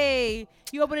 hey.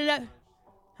 You open it up.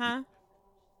 Huh?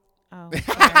 Oh. Okay.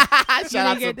 Shout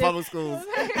out to get the this? public schools.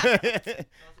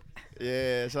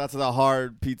 Yeah, shout out to the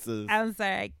hard pizzas. I'm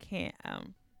sorry, I can't.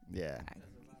 Yeah. Can't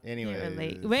Anyway.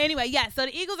 relate. But anyway, yeah. So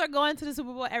the Eagles are going to the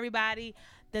Super Bowl. Everybody,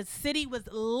 the city was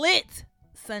lit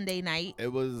Sunday night.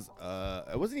 It wasn't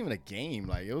even a game.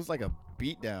 Like it was like a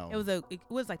beatdown. It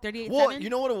was like 38-7. Well, you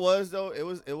know what it was though? It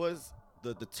was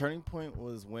the turning point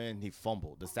was when he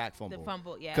fumbled, the sack fumble. The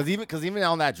fumble, yeah. Because even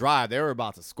on that drive, they were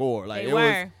about to score. Like They it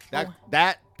were. was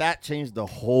that changed the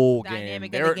whole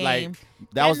Dynamic game. of the They were, game. Like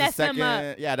that That was the messed them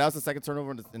second. up. Yeah, that was the second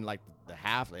turnover in like the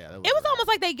half. Yeah, It was almost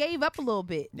like they gave up a little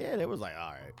bit. Yeah, they was like,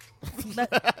 all right.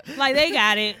 Like they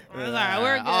got it. It was all right,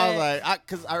 we're good. I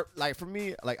was like, for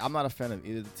me, like I'm not a fan of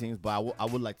either of the teams, but I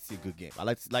would like to see a good game. I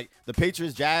like the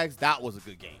Patriots Jags. That was a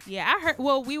good game. Yeah, I heard.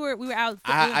 Well, we were out.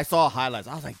 I saw highlights.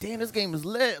 I was like, damn, this game is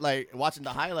lit. Like watching the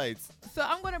highlights. So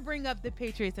I'm going to bring up the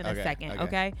Patriots in a Okay, second, okay.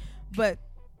 okay? But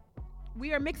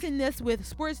we are mixing this with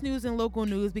sports news and local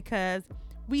news because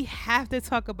we have to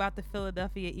talk about the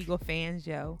Philadelphia Eagle fans,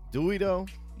 yo. Do we though?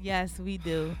 Yes, we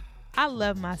do. I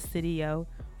love my city, yo.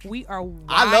 We are wild.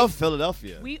 I love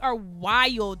Philadelphia. We are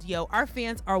wild, yo. Our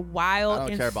fans are wild I don't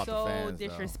and care about the so fans, though.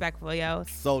 disrespectful, yo.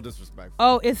 So disrespectful.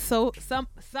 Oh, it's so some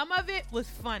of it was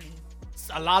funny.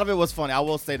 A lot of it was funny. I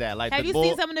will say that. Like Have the you bull,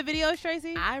 seen some of the videos,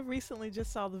 Tracy? I recently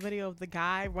just saw the video of the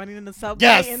guy running in the subway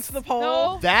Yes. into the pole.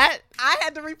 No. that I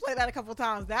had to replay that a couple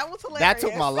times. That was hilarious. that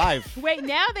took my life. Wait,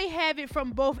 now they have it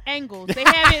from both angles. They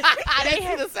have it. they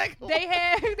have the second They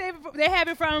have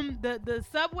it from the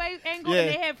subway angle, Yeah. and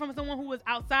they have it from someone who was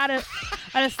outside of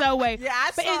the subway. Yeah,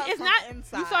 I but saw it it's from not.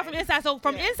 inside. You saw it from inside. So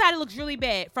from Yeah. inside, it looks really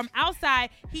bad. From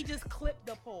outside, he just clipped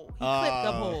the pole. He clipped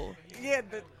the pole. Yeah,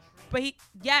 But he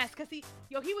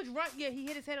was run. Yeah, he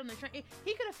hit his head on the train.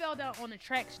 He could have fell down on the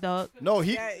tracks, dog. No,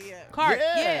 he. yeah. Cart.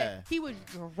 Yeah. Yeah, he was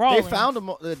rolling. They found him.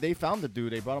 They found the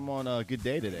dude. They brought him on a Good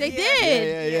Day today. They Yeah.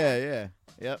 did. Yeah.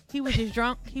 Yep. He was just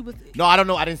drunk. He was. No, I don't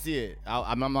know. I didn't see it.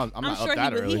 I'm not I'm up sure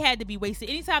that early. he had to be wasted.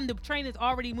 Anytime the train is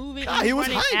already moving, Nah, and he was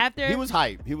running hype. after. He was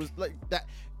hype. He was like that.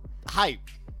 Hype.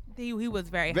 He was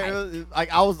very hype.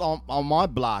 Like I was on my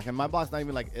block, and my block's not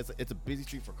even like it's a busy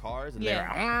street for cars, and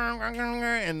Yeah.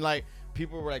 they're and like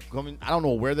people were like coming. I don't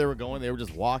know where they were going. They were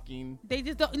just walking. They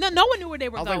just don't. No one knew where they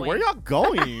were I was going. like, where y'all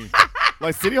going?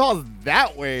 Like City Hall's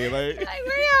that way. Like Like,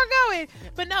 where y'all going?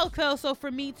 But no, so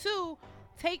for me too,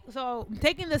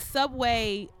 taking the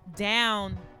subway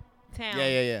downtown.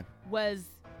 yeah. Was,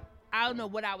 I don't know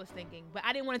what I was thinking, but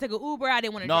I didn't want to take an Uber. I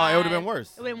didn't want to. No, drive. it would've been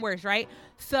worse. It would have been worse, right?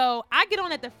 So I get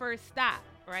on at the first stop,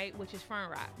 right, which is Fern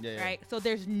Rock, Yeah. right. So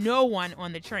there's no one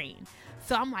on the train.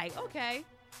 So I'm like, okay.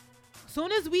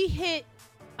 Soon as we hit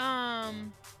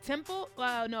Temple.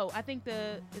 No, I think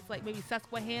it's like maybe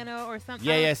Susquehanna or something.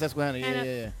 Yeah, Susquehanna.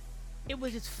 Yeah. It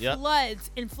was just Yep. floods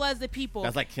and floods of people.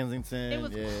 That's like Kensington. It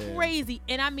was yeah. crazy.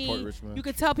 And I Port mean, Richmond. you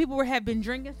could tell people have been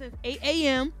drinking since 8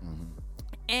 a.m.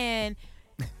 And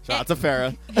Shout out to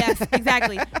Farrah. yes,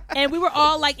 exactly. And we were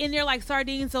all like in there like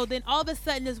sardines. So then all of a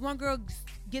sudden, this one girl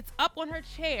gets up on her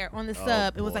chair on the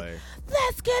sub and was like, boy.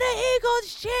 "Let's get an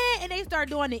Eagles chant!" And they start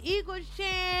doing the Eagles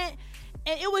chant.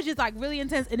 And it was just like really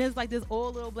intense. And it's like this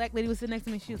old little black lady was sitting next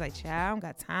to me. She was like, "Child, I don't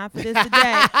got time for this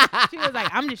today." She was like,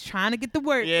 "I'm just trying to get to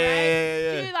work."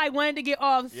 Yeah. She like wanted to get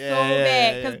off so Yeah,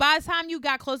 bad. yeah. Because by the time you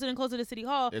got closer and closer to City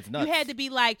Hall, It's you nuts. had to be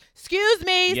like, "Excuse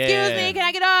me, Yeah. can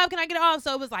I get off? Can I get off?"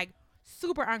 So it was like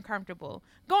super uncomfortable.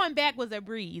 Going back was a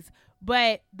breeze.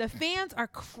 But the fans are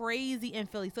crazy in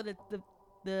Philly. So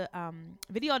the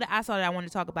video that I saw that I wanted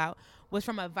to talk about was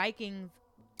from a Vikings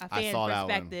I fan saw that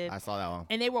perspective. one. I saw that one.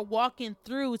 And they were walking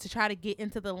through to try to get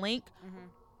into the link.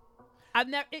 I've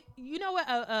never, you know what?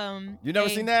 You never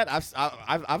seen that? I've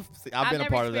been a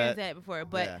part of experienced that. before,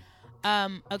 but Yeah.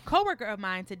 a coworker of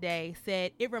mine today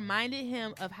said it reminded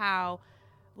him of how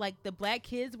like the black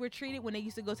kids were treated when they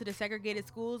used to go to the segregated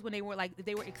schools when they were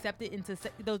accepted into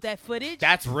that footage.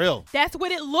 That's real. That's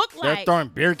what it looked They're like. throwing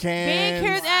beer cans.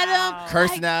 Big at them,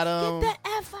 Cursing at 'em. Get the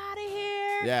F out of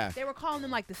here. Yeah. They were calling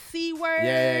them like the C word.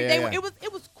 Yeah.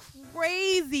 It was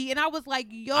crazy, and I was like,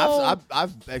 yo.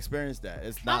 I've experienced that.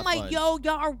 It's not I'm like, fun. yo,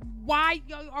 y'all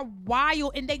are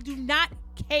wild, and they do not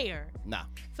care. Nah.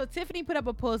 So Tiffany put up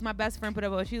a post. My best friend put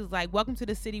up a post. She was like, "Welcome to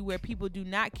the city where people do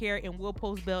not care and will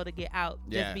post bail to get out.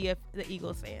 Yeah. Just be the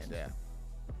Eagles fan." Yeah.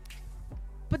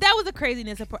 But that was the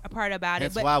craziness a part about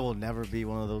That's it. But why we'll never be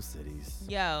one of those cities.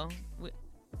 yo,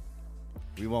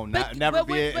 We won't but, never but,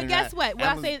 be. but guess what? When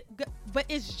I say, but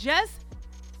it's just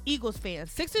Eagles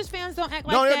fans. Sixers fans don't act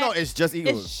like that. No. It's just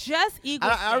Eagles. It's just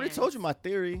Eagles. I already fans. told you my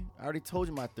theory.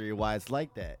 Why it's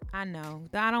like that. I know.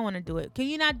 I don't want to do it. Can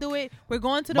you not do it? We're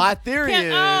going to the. My theory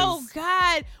is. Oh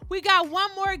God, we got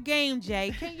one more game,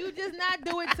 Jay. Can you just not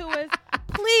do it to us,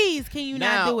 please? Can you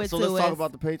not do it so to us? let's talk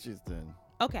about the Patriots then.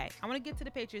 Okay, I want to get to the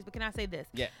Patriots, but can I say this?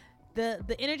 Yeah.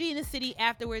 The energy in the city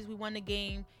afterwards, we won the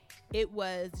game. It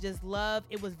was just love.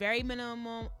 It was very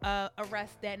minimum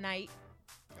arrest that night.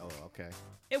 Oh, okay.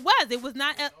 It was. It was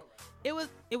not. It was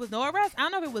no arrest. I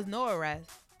don't know if it was no arrest.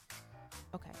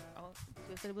 Okay. Oh,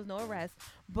 you said it was no arrest,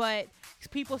 but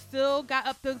people still got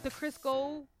up the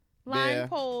Crisco line Yeah.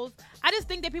 poles. I just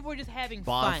think that people were just having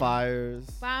Bonfires.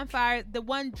 fun. Bonfire. The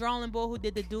one drawing bull who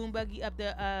did the dune buggy up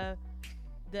the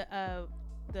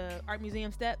art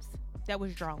museum steps. That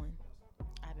was drawing.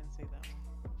 I didn't see that.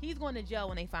 He's going to jail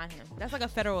when they find him. That's like a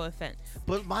federal offense.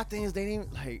 But my thing is, they didn't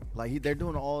they're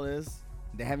doing all this.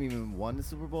 They haven't even won the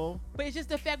Super Bowl. But it's just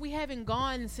the fact we haven't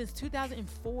gone since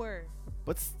 2004.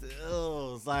 But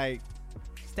still, it's like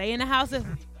Stay in the house if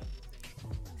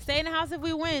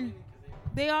we win.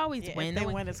 They always Yeah, win. if No they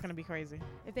one- win, it's gonna be crazy.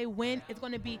 If they win, it's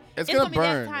gonna be. it's gonna be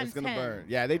that burn. times It's gonna 10. burn.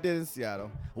 Yeah, they did in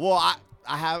Seattle. Well,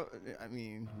 I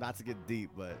mean, not to get deep,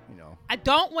 but I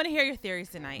don't want to hear your theories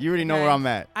tonight. you already know okay? where I'm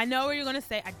at. I know where you're gonna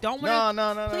say. I don't want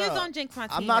to. No. Please don't jinx my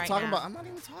team. I'm not right talking now. about. I'm not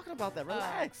even talking about that.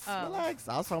 Relax. oh. Relax.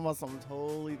 I was talking about something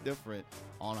totally different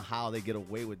on how they get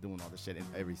away with doing all this shit in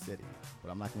every city. But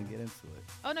I'm not gonna get into it.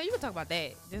 Oh no, you can talk about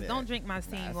that. Just Yeah. don't drink my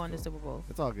team it's going to cool. Super Bowl.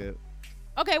 It's all good.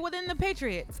 Okay, well then the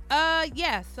Patriots.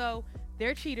 Yeah. So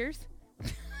they're cheaters.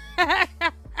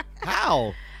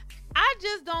 How? I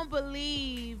just don't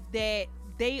believe that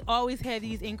they always have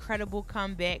these incredible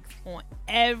comebacks on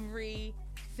every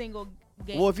single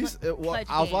game. Well, if you, clutch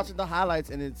I was game. watching the highlights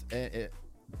and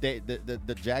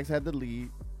the Jags had the lead,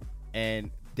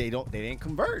 and they didn't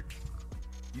convert.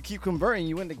 You keep converting,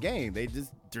 you win the game. They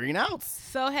just 3 and outs.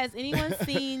 So has anyone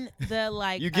seen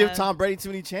the You give Tom Brady too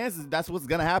many chances, that's what's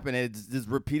gonna happen. And it's just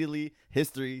repeatedly,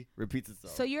 history repeats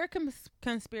itself. So you're a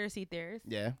conspiracy theorist.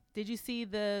 Yeah, Did you see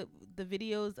the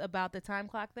videos about the time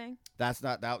clock thing? that's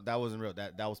not that wasn't real.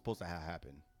 That was supposed to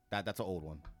happen. That's an old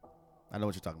one. I know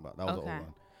what you're talking about. That was Okay. an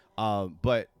old one.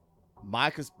 But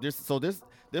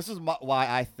this is why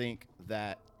I think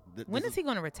that When is he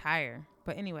going to retire?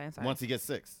 But anyway, I'm sorry. once he gets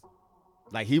 6.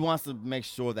 Like, he wants to make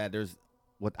sure that there's,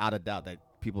 without a doubt, that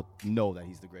people know that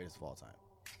he's the greatest of all time.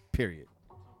 Period.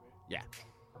 Yeah.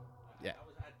 Yeah.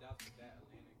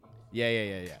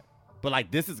 But,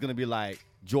 like, this is going to be, like,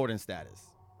 Jordan status.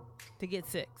 To get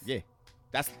 6. Yeah.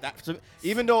 That's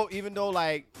even though,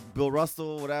 like, Bill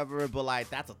Russell, whatever, but, like,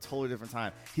 that's a totally different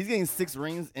time. He's getting 6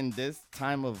 rings in this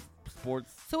time of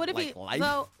sports, So what if like, life.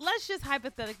 So let's just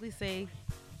hypothetically say,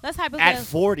 At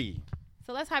 40.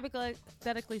 So let's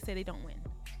hypothetically say they don't win.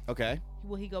 Okay.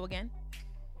 Will he go again?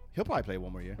 He'll probably play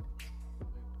one more year.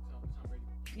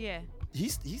 Yeah.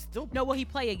 He's still No, will he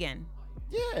play again?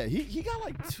 yeah. He got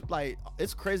like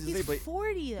it's crazy to He's say,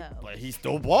 40 though. but he's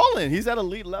still balling. He's at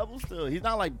elite level still. He's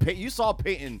not like you saw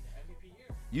Peyton.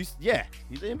 He's the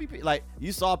MVP. Like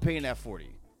you saw Peyton at 40.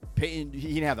 Peyton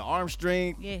he didn't have the arm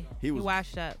strength. Yeah. He was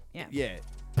washed up. Yeah. Yeah.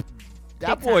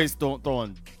 That Big boy's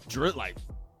throwing drip like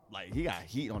he got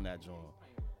heat on that joint.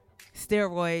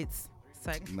 Steroids. It's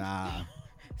like Nah.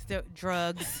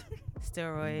 drugs.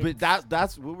 Steroids. But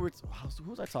that's what who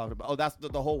was I talking about? Oh, that's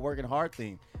the whole working hard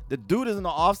thing. The dude is in the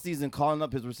offseason calling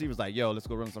up his receivers like, yo, let's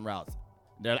go run some routes.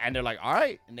 They're like, all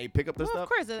right. And they pick up their Well, stuff. of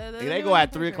course. They go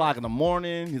at 3 o'clock in the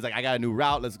morning. He's like, I got a new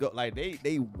route. Let's go. Like,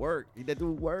 they work. That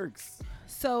dude works.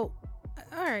 So,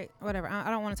 all right, whatever.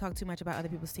 I don't want to talk too much about other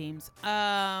people's teams.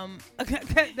 That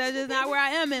is not where I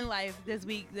am in life this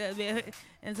week.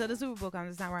 And so the Super Bowl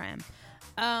comes. It's not where I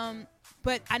am.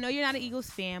 But I know you're not an Eagles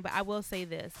fan, but I will say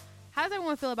this. How does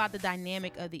everyone feel about the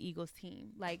dynamic of the Eagles team?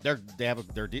 Like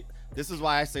This is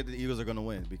why I say the Eagles are going to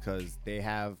win, because they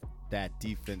have that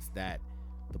defense that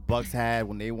the Bucks had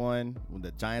when they won, when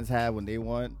the Giants had when they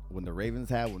won, when the Ravens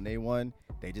had when they won.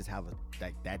 They just have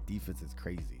that defense is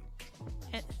crazy.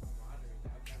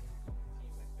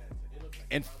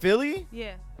 And Philly,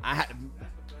 yeah.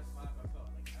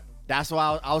 That's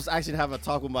why I was actually having a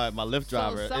talk with my Lyft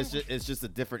driver. So It's just a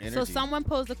different energy. So someone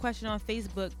posed a question on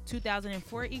Facebook: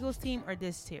 2004 Eagles team or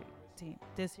this year's team?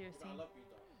 This year's team.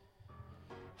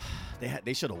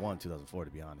 They should have won 2004,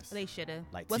 to be honest. They should have.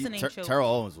 Like What's the name? Terrell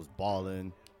Owens was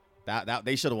balling. That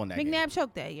they should have won that game. McNabb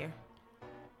choked that year.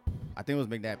 I think it was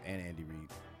McNabb and Andy Reid.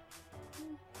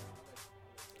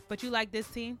 But you like this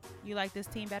team? You like this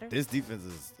team better? This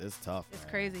defense is tough. It's man.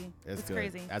 crazy. It's good.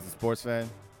 Crazy. As a sports fan,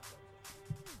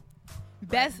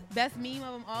 Best meme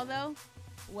of them all though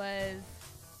was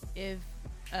if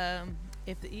the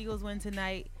Eagles win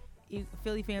tonight,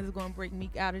 Philly fans are going to break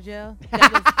Meek out of jail.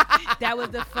 That was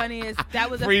the funniest. That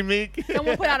was free Meek.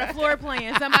 Someone put out a floor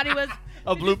plan. Somebody was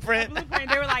a blueprint.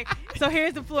 They were like, so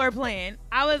here's the floor plan.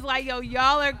 I was like, yo,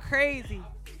 y'all are crazy.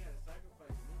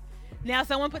 Now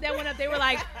someone put that one up. They were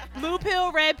like, blue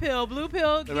pill, red pill, blue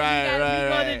pill. We go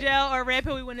to jail, or red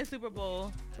pill. We win the Super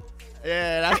Bowl.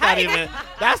 Yeah,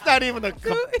 that's not even a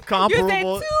comparable. You said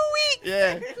 2 weeks.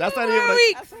 Yeah, that's not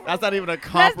even a Let's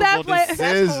comparable not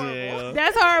decision.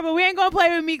 That's horrible. We ain't gonna play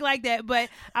with Meek like that. But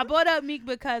I brought up Meek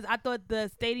because I thought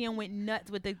the stadium went nuts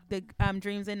with the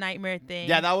Dreams and Nightmare thing.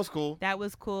 Yeah, that was cool. That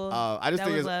was cool. I just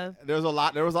think there was a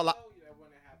lot.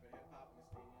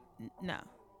 No.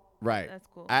 Right. That's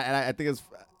cool. I think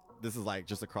this is like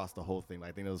just across the whole thing. Like,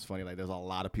 I think it was funny. Like, there's a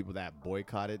lot of people that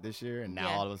boycotted this year, and now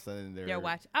all of a sudden they're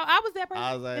watching. I was that person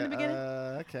I was like, in the beginning.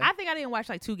 Okay. I think I didn't watch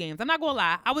like 2 games. I'm not gonna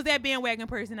lie. I was that bandwagon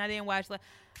person. I didn't watch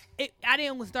I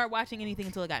didn't start watching anything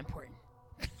until it got important.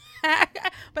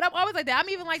 But I'm always like that. I'm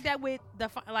even like that with the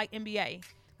NBA.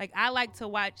 Like, I like to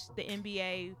watch the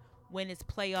NBA when it's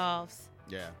playoffs.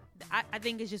 Yeah. I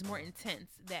think it's just more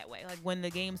intense that way. Like, when the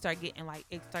games start getting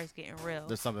it starts getting real.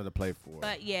 There's something to play for.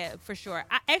 But yeah, for sure.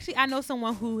 I know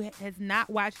someone who has not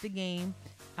watched the game.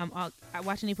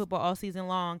 Watching any football all season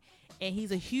long, and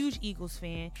he's a huge Eagles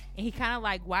fan, and he kind of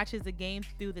like watches the game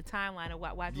through the timeline of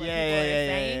what people are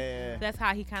saying. Yeah. That's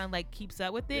how he kind of like keeps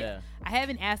up with it. Yeah. I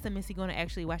haven't asked him, is he going to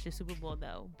actually watch the Super Bowl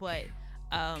though, but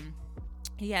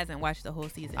he hasn't watched the whole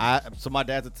season. So my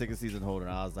dad's a ticket season holder,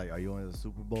 and I was like, are you going to the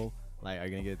Super Bowl? Like, are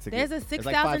you gonna get a ticket? There's a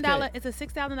 $6,000. It's a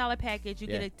 $6,000 package. You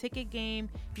Yeah. get a ticket game.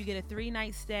 You get a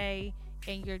 3-night stay,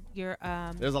 and you're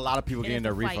There's a lot of people and getting it's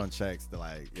their a flight. refund checks. They're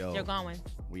like, yo, you're going.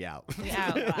 we out. We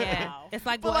out. Yeah. It's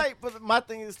like But my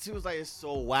thing is too is like, it's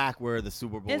so whack where the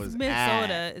Super Bowl It's is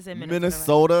Minnesota. at. It's in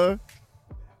Minnesota.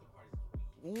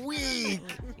 Weak.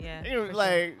 Yeah. You know, for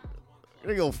like,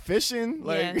 they go fishing, yeah,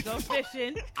 like go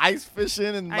fishing. ice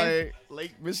fishing in like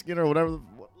Lake Michigan or whatever.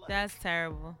 That's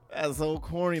terrible. That's so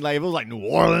corny. Like, if it was like New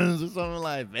Orleans or something,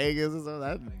 like Vegas or something,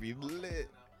 that'd be lit.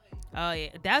 Oh yeah,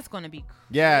 that's gonna be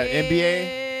Yeah, crazy.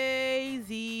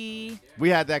 NBA. We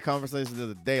had that conversation the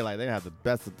other day. Like, they have the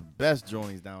best of the best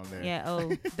joinies down there. Yeah. Oh,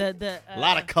 the a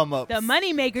lot of come ups. The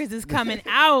money makers is coming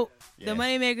out. Yeah. The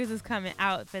money makers is coming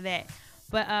out for that.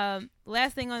 But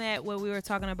last thing on that, what we were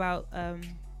talking about the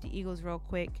Eagles real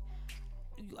quick.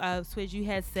 Swidge, you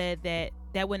had said that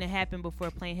wouldn't have happened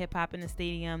before playing hip hop in the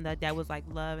stadium. That was like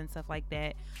love and stuff like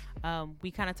that.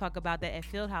 We kind of talk about that at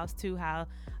Fieldhouse too. How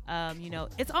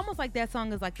it's almost like that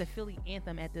song is like the Philly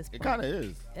anthem at this point. It kind of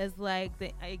is. It's like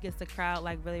it gets the crowd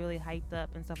like really really hyped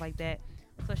up and stuff like that.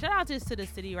 So shout out just to the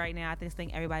city right now. I just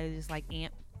think everybody's just like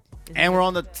amped. And we're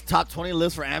on the top 20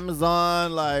 list for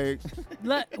Amazon. Like,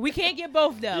 look, we can't get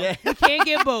both though. Yeah. We can't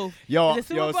get both. Yo, the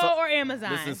Super Bowl or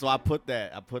Amazon. Listen, so I put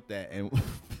that, and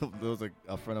there was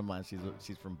a friend of mine.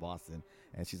 She's from Boston,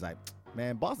 and she's like,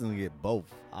 man, Boston will get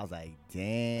both. I was like,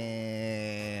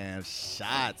 damn,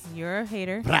 shots. You're a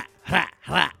hater. Rah, rah,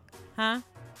 rah. Huh?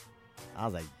 I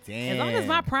was like, damn. As long as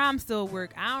my prime still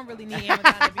work, I don't really need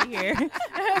Amazon to be here.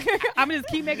 I'm just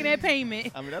keep making that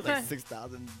payment. I mean, that's like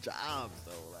 6,000 jobs,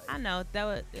 though. Like, I know that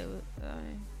was.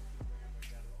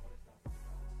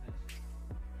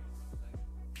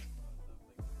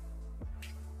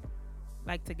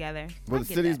 Like together. well, I the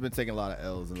get city's that. been taking a lot of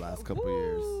L's in the last couple of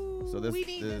years. So this, we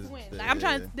need this win. this- Like, I'm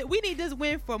trying. We need this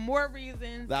win for more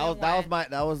reasons.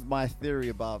 That was my theory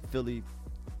about Philly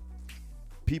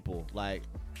people. Like,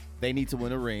 they need to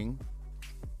win a ring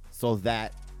so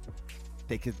that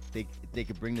they could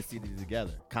bring the city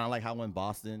together. Kind of like how when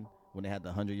Boston, when they had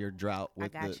the 100-year drought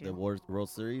with got the you. World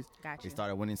Series, Got they you.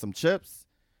 started winning some chips.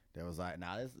 They was like,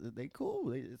 nah, they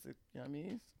cool. It's, you know what I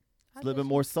mean? I It's a little get bit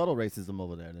more subtle racism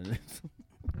over there than this.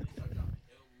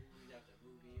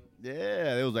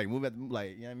 Yeah, it was like move at the,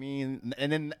 like, you know what I mean?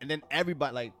 And then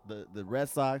everybody, like the Red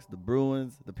Sox, the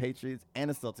Bruins, the Patriots, and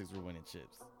the Celtics were winning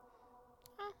chips.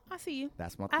 Oh, I see you.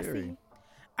 That's my I see theory. you.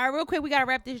 All right, real quick, we gotta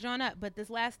wrap this joint up. But this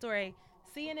last story,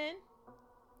 CNN.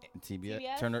 TBS?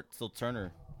 TBS?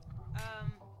 Turner.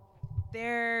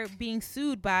 They're being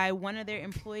sued by one of their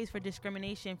employees for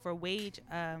discrimination for wage.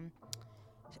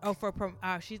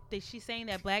 She's saying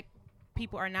that black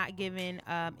people are not given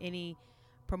any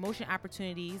promotion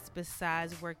opportunities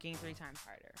besides working 3 times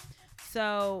harder.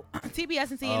 So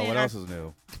TBS and CNN What are else is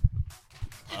new?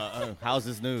 How's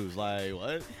this news? Like,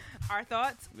 what? our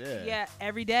thoughts. Yeah. Yeah,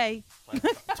 every day.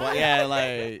 Yeah,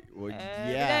 like, well,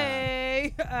 Every yeah.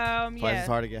 day. Twice Yeah. as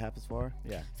hard to get half as far?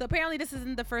 Yeah. So apparently this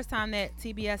isn't the first time that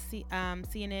TBS,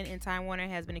 CNN, and Time Warner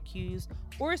has been accused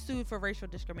or sued for racial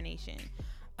discrimination.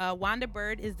 Wanda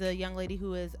Bird is the young lady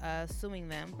who is suing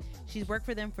them. She's worked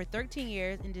for them for 13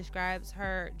 years and describes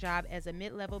her job as a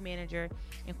mid-level manager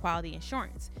in quality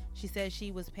assurance. She says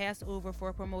she was passed over for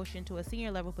a promotion to a senior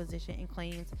level position and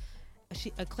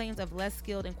claims of less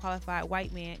skilled and qualified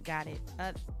white man got it.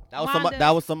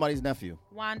 That was somebody's nephew.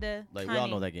 Wanda, Like, honey, we all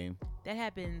know that game. that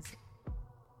happens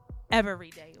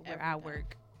every day where Every I day.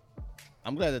 work.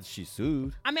 I'm glad that she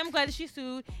sued. I mean, I'm glad that she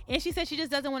sued, and she said she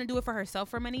just doesn't want to do it for herself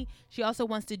for money. She also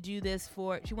wants to do this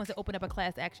she wants to open up a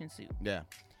class action suit. Yeah.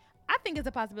 I think it's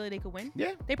a possibility they could win.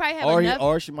 Yeah. They probably have Or, enough.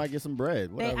 or she might get some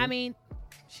bread. Whatever. I mean,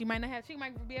 she might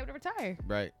be able to retire.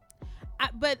 right.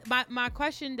 But my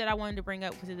question that I wanted to bring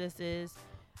up to this is,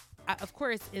 of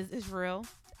course, is real.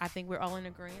 I think we're all in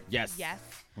agreement. Yes. Yes.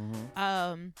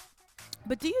 Mm-hmm.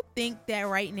 But do you think that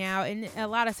right now, in a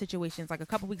lot of situations, like a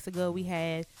couple weeks ago, we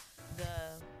had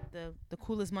the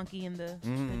coolest monkey in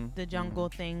the jungle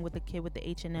thing with the kid with the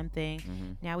H&M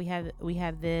thing. Now we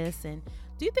have this, and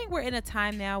do you think we're in a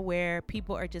time now where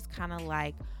people are just kind of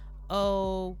like,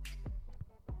 oh,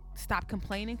 stop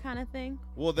complaining kind of thing?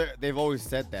 Well, they've always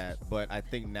said that, but I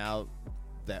think now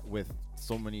that with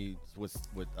so many with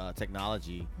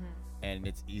technology, and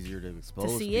it's easier to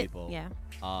expose see people. it, yeah.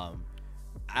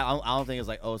 I don't think it's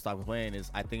like, oh, stop complaining.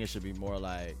 I think it should be more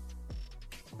like,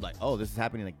 oh, this is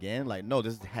happening again. Like, no,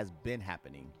 this has been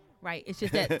happening. Right. It's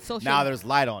just that social now there's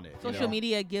light on it. social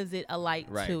media gives it a light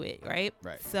Right. to it, right?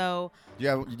 Right. So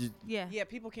Yeah. yeah. Yeah,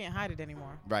 people can't hide it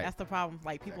anymore. Right. That's the problem.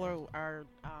 Like, people are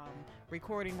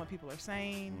recording what people are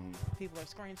saying. People are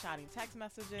screenshotting text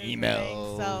messages, and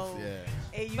Emails. things. So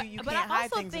Yeah. you But can't I hide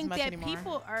also things as think much that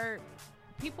anymore.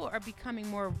 people are becoming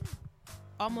more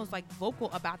almost like vocal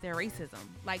about their racism.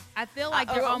 Like I feel like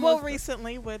they're well, almost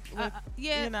recently with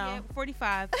yeah, you know. yeah,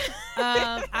 45.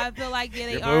 I feel like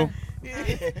they Your are. boo?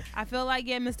 I feel like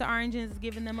Mr. Orange is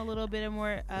giving them a little bit of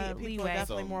more people are leeway.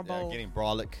 definitely more bold. Getting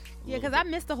brolic. Yeah, because I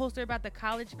missed the whole story about the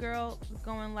college girl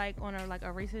going like on a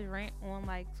racist rant on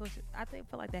like social. I feel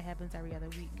like that happens every other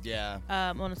week. Yeah.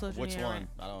 On a social Which media one? rant.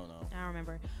 I don't know. I don't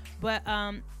remember, but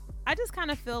I just kind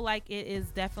of feel like it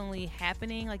is definitely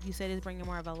happening. Like you said, it's bringing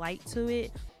more of a light to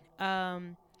it.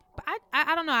 But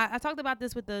I don't know. I talked about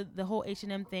this with the whole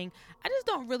H&M thing. I just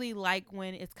don't really like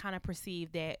when it's kind of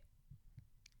perceived that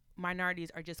minorities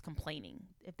are just complaining,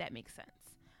 if that makes sense.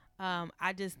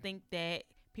 I just think that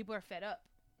people are fed up.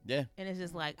 Yeah. And it's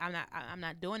just like, I'm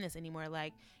not doing this anymore.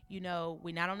 Like, we're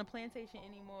not on the plantation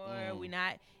anymore. We're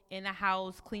not in the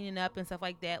house cleaning up and stuff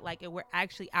like that. Like, we're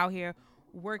actually out here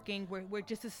working. We're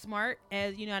just as smart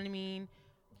as, you know what I mean?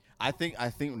 I think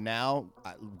now,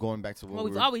 going back to what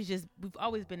We've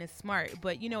always been as smart,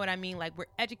 but you know what I mean? Like, we're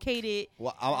educated.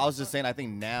 Well, I was just saying, I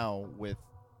think now with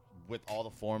all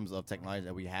the forms of technology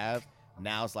that we have,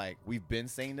 now it's like, we've been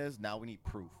saying this, now we need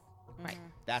proof. Right.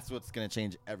 That's what's going to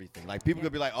change everything. Like, people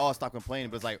could be like, oh, stop complaining,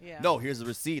 but it's like, Yeah. no, here's the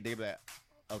receipt. They'd be like,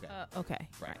 Okay. Okay.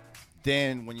 Right.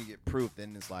 Then when you get proof,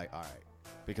 then it's like, all right,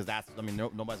 because that's, I mean,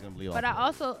 nobody's gonna believe. But I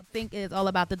also think it's all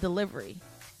about the delivery.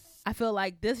 I feel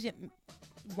like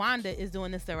Wanda is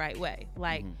doing this the right way.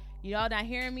 Like, y'all not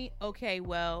hearing me? Okay,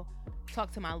 well,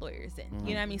 talk to my lawyers then.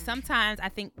 You know what I mean? Sometimes I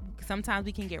think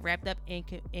we can get wrapped up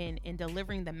in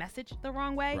delivering the message the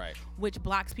wrong way, Right. which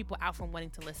blocks people out from wanting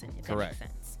to listen. If Correct. that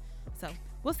makes sense. So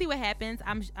we'll see what happens.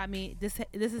 I mean, this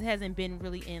hasn't been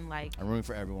really in like. I'm rooting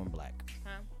for everyone black.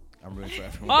 Huh? I'm rooting for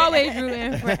everyone. Always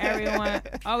rooting for everyone.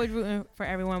 Always rooting for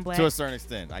everyone black. To a certain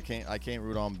extent, I can't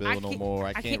root on Bill no more.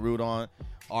 I can't root on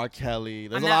R. Kelly.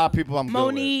 There's I'm a not- lot of people I'm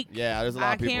Monique. good with. Yeah, there's a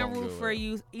lot of people I I'm can't root good for with.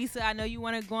 you, Issa. I know you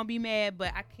want to go and be mad,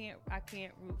 but I can't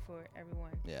root for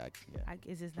everyone. Yeah,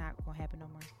 It's just not gonna happen no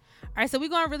more. All right, so we're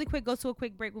going to really quick go to a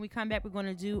quick break. When we come back, we're going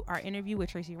to do our interview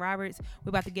with Tracy Roberts. We're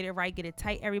about to get it right, get it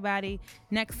tight, everybody.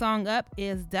 Next song up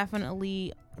is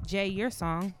definitely Jay, your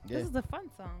song. Yeah. This is a fun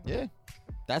song. Yeah.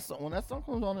 That's when that song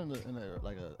comes on in a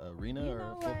like a arena You or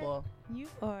know what? football. You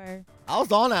are. I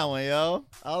was on that one, yo.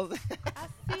 I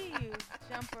see you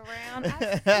jump around.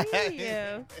 I see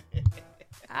you.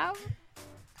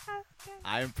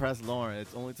 I impressed Lauren. It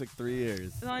only took 3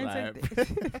 years. It only Like, took.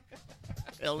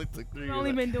 it only took 3 We've years.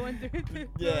 only been doing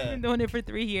been doing it for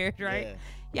 3 years, right? Yeah.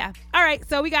 Yeah. All right.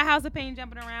 So we got House of Pain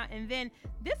jumping around, and then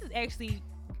this is actually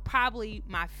probably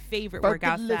my favorite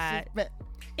workout side.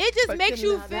 It just makes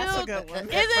you feel. That's a good one. Isn't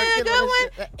it a good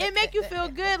one? It make you feel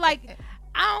good. Like,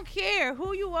 I don't care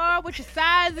who you are, what your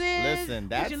size is, Listen,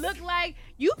 what you that's- look like.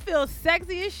 You feel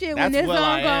sexy as shit when That's this Will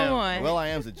song I go Am. on. Will I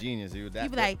Am's a genius, dude. You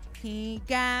be like, he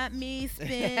got me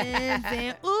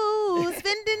spending, ooh,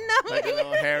 spending on Like a you.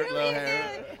 little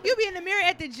hair. You be in the mirror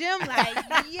at the gym like,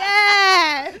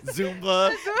 yes.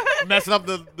 Zumba, messing up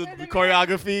the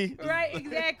choreography. Right,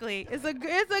 exactly. It's a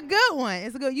good one.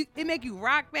 It's a good. It make you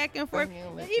rock back and forth.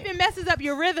 It even messes up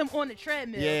your rhythm on the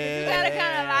treadmill. 'Cause you gotta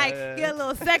kind of like get a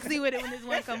little sexy with it when this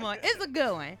one come on. It's a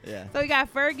good one. Yeah. So we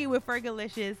got Fergie with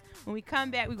Fergalicious. When we come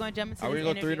back, we're gonna jump into Are we this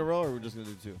gonna go 3 in a interview. row, or we're just gonna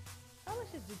do 2? Oh,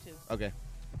 let's just do 2. Okay.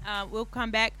 We'll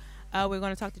come back. We're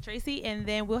gonna talk to Tracy, and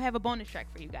then we'll have a bonus track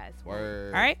for you guys.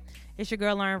 Word. All right. It's your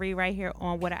girl Lauren Reed right here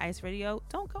on Water Ice Radio.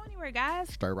 Don't go anywhere,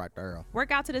 guys. Stay right there. Work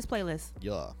out to this playlist.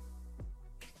 Yeah.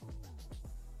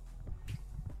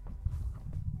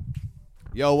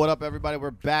 Yo, what up, everybody?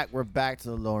 We're back. We're back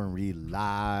to Lauren Reed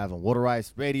live on Water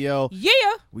Ice Radio. Yeah.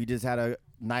 We just had a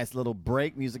nice little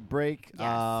break, music break.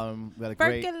 Yes. We had a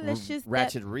great Fergalicious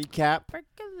ratchet recap.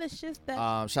 Fergalicious.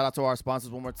 That. Shout out to our sponsors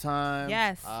one more time.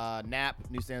 Yes. NAP,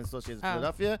 Newsstand Associates of Oh.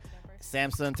 Philadelphia.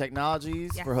 Samsung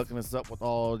Technologies Yes. for hooking us up with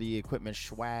all the equipment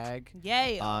swag.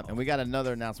 Yeah. And we got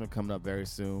another announcement coming up very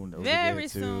soon. that we'll get Very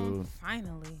into. soon.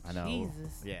 Finally. I know.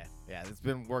 Jesus. Yeah. It's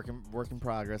been work in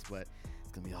progress, but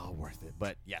it's gonna be all worth it.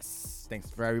 But yes, thanks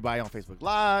for everybody on Facebook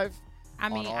Live. I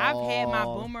mean, on I've had my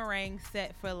all- boomerang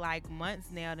set for like months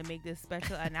now to make this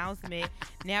special announcement.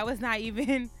 Now it's not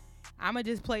even. I'ma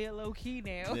just play it low key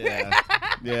now.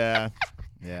 Yeah.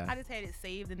 I just had it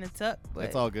saved in the tuck, but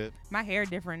It's all good. my hair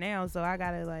different now, so I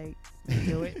gotta like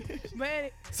do it.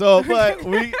 But But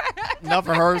we enough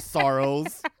of her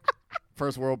sorrows,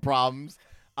 first world problems.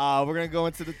 We're gonna go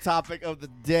into the topic of the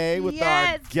day with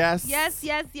our guests.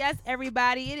 Yes,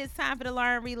 everybody. It is time for the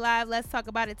Lauren Reed Live. Let's talk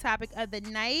about the topic of the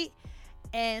night.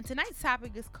 And tonight's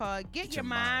topic is called Get Your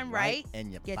Mind Right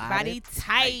and your Get body Body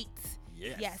Tight.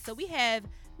 Yes. Yeah, so we have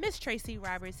Miss Tracy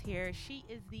Roberts here. She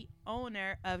is the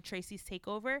owner of Tracy's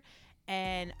Takeover,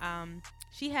 and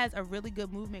she has a really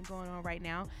good movement going on right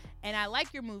now. And I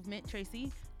like your movement,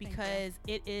 Tracy, because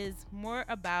it is more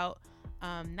about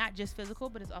not just physical,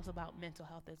 but it's also about mental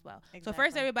health as well. So Exactly.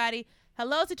 first, everybody,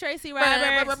 hello to Tracy Roberts.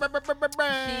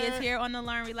 She is here on the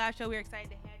Lauren Reed Live Show. We're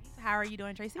excited to have you. So how are you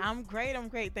doing, Tracy? I'm great.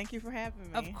 Thank you for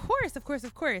having me. Of course.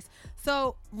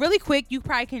 So, really quick, you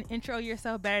probably can intro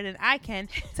yourself better than I can.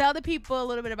 Tell the people a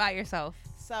little bit about yourself.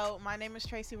 So my name is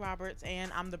Tracy Roberts,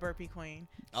 and I'm the burpee queen.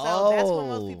 So that's what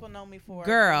most Oh. people know me for.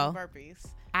 Girl. Burpees.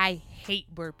 I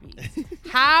hate burpees.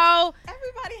 How?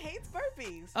 Everybody hates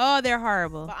burpees. Oh, they're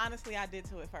horrible. But honestly, I did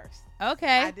to it first.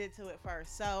 Okay. I did to it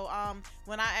first. So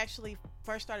when I actually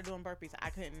first started doing burpees, I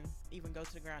couldn't even go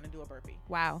to the ground and do a burpee.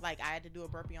 Wow. Like I had to do a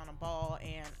burpee on a ball,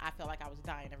 and I felt like I was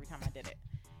dying every time I did it.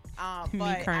 Me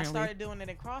But I currently. started doing it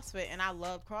in CrossFit, and I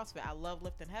love CrossFit. I love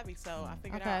lifting heavy, so I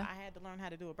figured Okay. out I had to learn how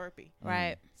to do a burpee.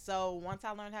 Right. So once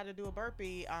I learned how to do a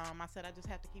burpee, I said I just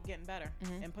have to keep getting better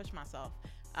Mhm. and push myself.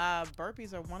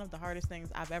 Burpees are one of the hardest things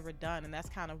I've ever done, and that's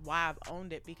kind of why I've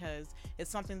owned it, because it's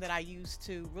something that I use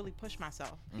to really push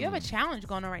myself. You have a challenge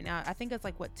going on right now. I think it's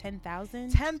like, what,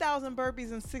 10,000? 10,000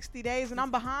 burpees in 60 days, and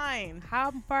I'm behind.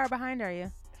 How far behind are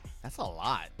you? That's a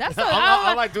lot. That's so.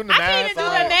 I'm like doing the I math. can't even do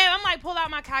I'm the like- math. I'm like pull out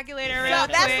my calculator. So real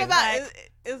that's quick, about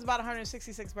like- it's about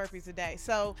 166 burpees a day.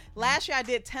 So last year I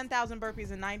did 10,000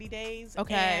 burpees in 90 days.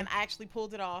 Okay. And I actually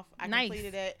pulled it off. I Nice.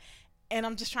 completed it. And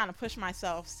I'm just trying to push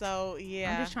myself. So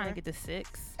yeah. I'm just trying to get to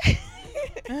 6.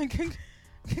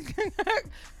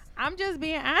 I'm just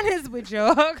being honest with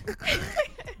y'all.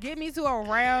 Get me to a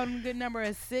round good number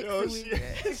of 6. Yo, and we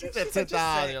she good. said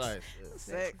 10,000. You're like,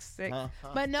 Six. huh?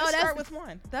 But no, Just that's start with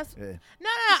one. that's Yeah. no.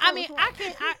 I mean, I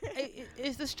can't.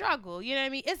 It's a struggle. You know what I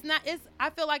mean? It's not. It's.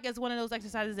 I feel like it's one of those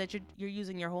exercises that you're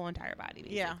using your whole entire body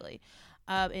basically.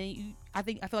 Yeah. And you, I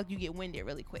feel like you get winded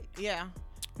really quick Yeah.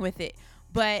 with it.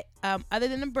 But other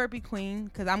than the burpee queen,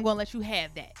 because I'm gonna let you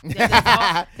have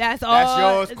that. That's all. That's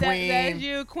yours, That's queen.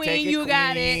 you, queen. Take it, You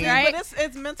got queen. it, right? But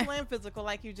it's mental and physical,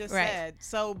 like you just Right. said.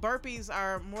 So burpees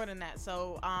are more than that.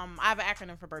 So I have an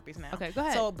acronym for burpees now. Okay, go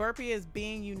ahead. So burpee is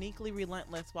being uniquely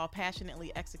relentless while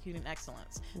passionately executing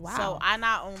excellence. Wow. So I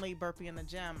not only burpee in the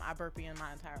gym, I burpee in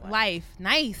my entire life. Life,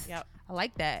 nice. Yep. I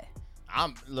like that.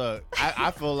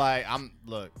 I feel like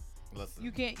listen.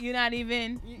 You can't. You're not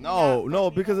even.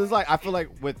 No, because it's like I feel like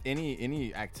with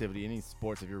any activity, any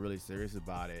sports, if you're really serious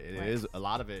about it, it is a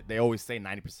lot of it. They always say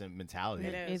 90% mentality,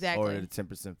 It is. Exactly. or the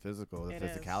 10% physical, the It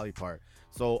is. physicality part.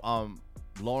 So,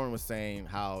 Lauren was saying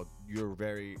how you're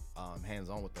very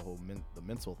hands-on with the whole the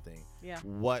mental thing. Yeah.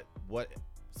 What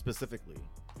specifically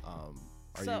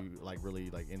are So- you like really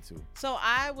like into? So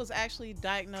I was actually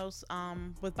diagnosed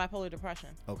with bipolar depression.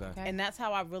 Okay. Okay. And that's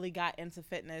how I really got into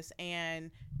fitness,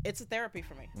 and it's a therapy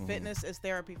for me. Mhm. Fitness is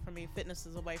therapy for me. Fitness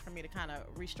is a way for me to kind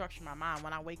of restructure my mind.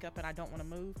 When I wake up and I don't want to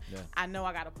move, Yeah. I know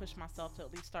I got to push myself to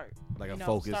at least start, Like a you know,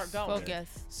 focus. start going.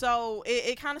 Focus. So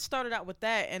it kind of started out with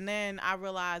that, and then I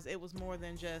realized it was more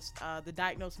than just the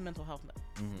diagnosed mental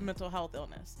health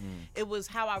illness. It was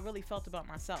how I really felt about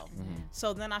myself.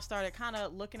 So then I started kind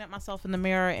of looking at myself in the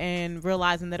mirror and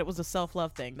realizing that it was a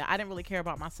self-love thing, that I didn't really care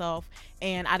about myself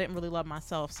and I didn't really love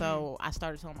myself. So I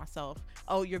started telling myself,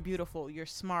 oh, you're beautiful, you're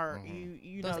smart,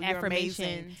 you know, Those you're amazing.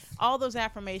 affirmations. All those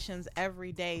affirmations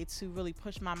every day to really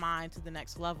push my mind to the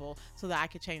next level so that I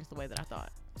could change the way that I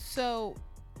thought. So,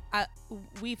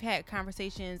 we've had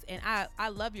conversations, and I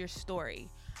love your story.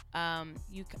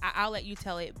 I'll let you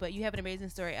tell it, but you have an amazing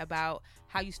story about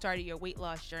how you started your weight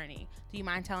loss journey. Do you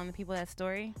mind telling the people that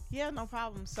story? Yeah, no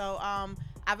problem. So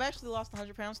I've actually lost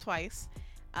 100 pounds twice.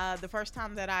 The first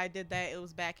time that I did that, it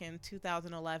was back in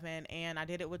 2011, and I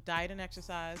did it with diet and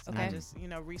exercise. Okay. I just,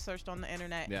 researched on the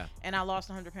internet, Yeah. and I lost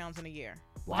 100 pounds in a year.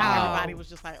 Wow. Everybody was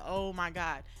just like, oh my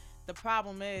God. The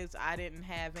problem is I didn't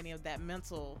have any of that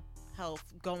mental health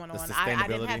going The on. I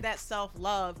didn't sustainability. have that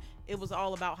self-love. It was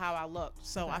all about how I looked.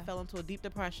 So I Okay. fell into a deep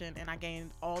depression, and I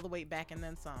gained all the weight back and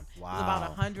then some. It was Wow. about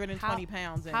 120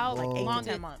 pounds in how like 8 long to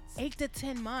 10 did- months. 8 to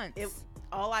 10 months.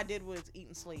 All I did was eat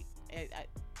and sleep.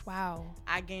 Wow.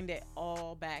 I gained it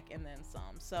all back and then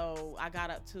some. So I got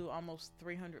up to almost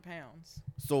 300 pounds.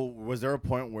 So was there a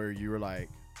point where you were like,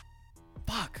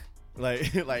 fuck,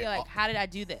 like You're like, how did I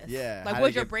do this? Yeah, Like, how what's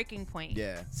did your you- breaking point?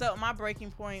 yeah. So my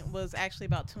breaking point was actually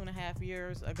about 2.5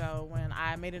 years ago when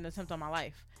I made an attempt on my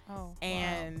life. Oh.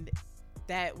 And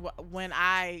that when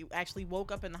I actually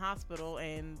woke up in the hospital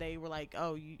and they were like,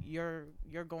 oh, you're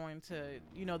going to,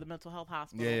 the mental health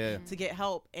hospital Yeah. to get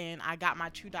help. And I got my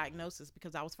true diagnosis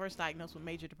because I was first diagnosed with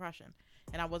major depression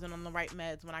and I wasn't on the right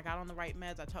meds. When I got on the right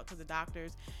meds, I talked to the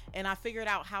doctors and I figured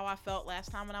out how I felt last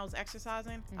time when I was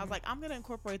exercising. I was like, I'm going to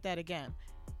incorporate that again.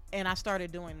 And I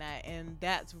started doing that, and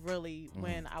that's really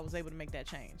when I was able to make that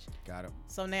change. Got it.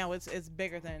 So now it's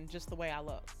bigger than just the way I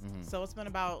look. So it's been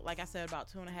about, like I said, about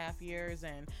 2.5 years,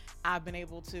 and I've been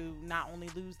able to not only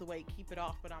lose the weight, keep it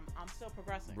off, but I'm still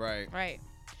progressing. Right. Right.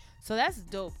 So that's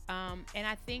dope. And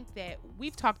I think that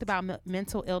we've talked about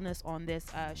mental illness on this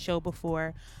show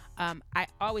before. I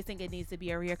always think it needs to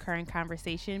be a reoccurring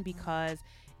conversation because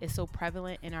it's so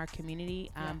prevalent in our community,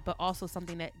 but also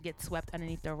something that gets swept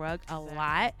underneath the rug a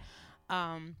lot.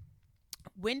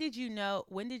 When did you know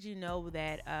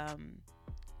that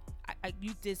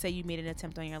you did say you made an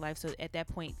attempt on your life, so at that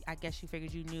point I guess you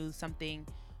figured you knew something,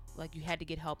 like you had to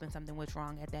get help and something was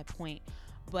wrong at that point.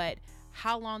 But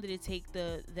how long did it take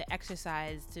the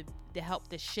exercise to help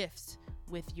the shifts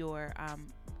with your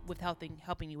with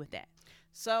helping you with that?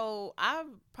 So I've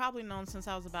probably known since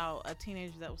I was about a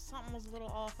teenager that something was a little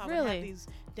off. I would Really? have these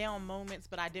down moments,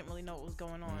 but I didn't really know what was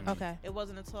going on. Okay. It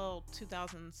wasn't until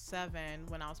 2007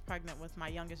 when I was pregnant with my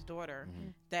youngest daughter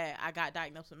that I got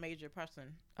diagnosed with major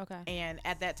depression. Okay. And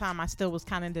at that time, I still was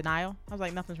kind of in denial. I was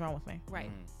like, nothing's wrong with me. Right.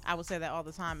 I would say that all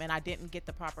the time, and I didn't get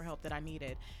the proper help that I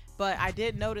needed. But I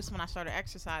did notice when I started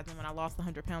exercising, when I lost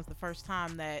 100 pounds the first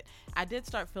time, that I did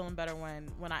start feeling better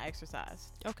when I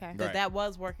exercised. Okay. That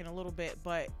was working a little bit,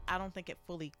 but I don't think it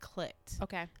fully clicked.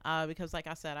 Okay. Because like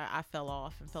I said, I fell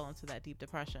off and fell into that deep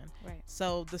depression. Right.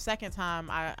 So the second time,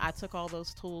 I took all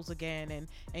those tools again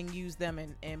and used them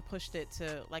and pushed it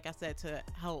to, like I said, to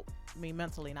help me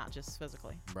mentally, not just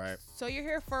physically. Right. So you're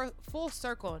here for full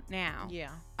circle now.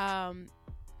 Yeah.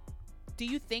 Do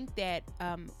you think that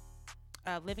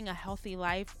living a healthy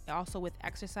life, also with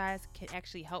exercise, can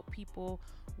actually help people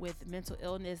with mental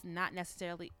illness, not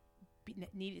necessarily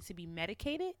needed to be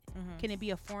medicated? Can it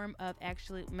be a form of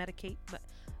actually medicate, but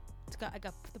it's got like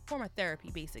the form of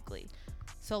therapy, basically?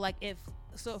 So like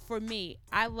so for me,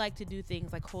 I like to do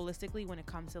things like holistically when it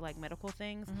comes to like medical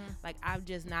things. Like I'm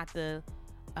just not the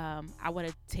I want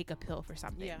to take a pill for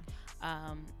something.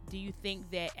 Yeah. Do you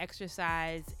think that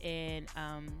exercise and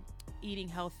eating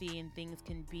healthy and things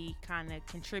can be kind of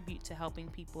contribute to helping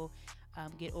people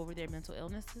get over their mental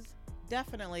illnesses?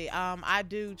 Definitely. I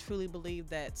do truly believe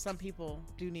that some people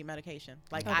do need medication.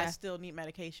 Like I still need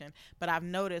medication, but I've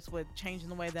noticed with changing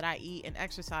the way that I eat and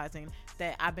exercising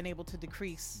that I've been able to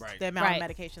decrease the amount of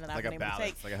medication that I've been able to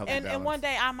take. Like a and one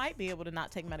day I might be able to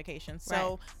not take medication.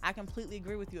 So I completely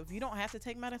agree with you. If you don't have to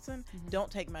take medicine, don't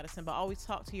take medicine, but always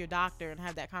talk to your doctor and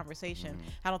have that conversation.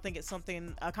 I don't think it's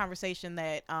a conversation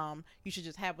that you should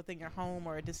just have within your home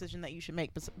or a decision that you should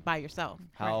make by yourself.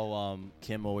 How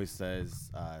Kim always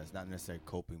says it's not necessarily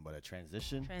coping, but a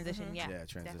transition. Yeah. Yeah,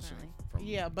 transition.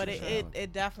 Definitely. But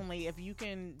it definitely, if you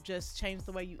can just change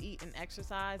the way you eat and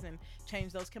exercise and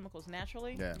change those chemicals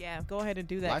naturally, go ahead and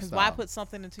do that. Because why put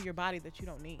something into your body that you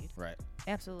don't need? Right.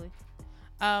 Absolutely.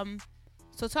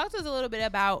 So talk to us a little bit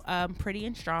about Pretty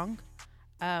and Strong.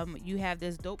 You have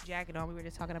this dope jacket on. We were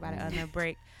just talking about it on the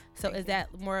break. So is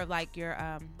that more of like your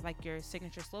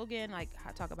signature slogan? Like,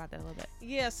 talk about that a little bit.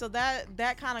 Yeah, so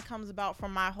that kind of comes about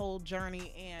from my whole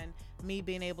journey and me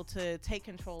being able to take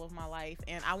control of my life,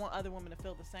 and I want other women to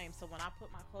feel the same. So when I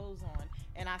put my clothes on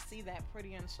and I see that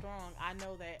pretty and strong, I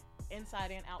know that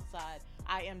inside and outside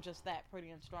I am just that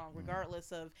pretty and strong,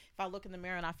 regardless of if I look in the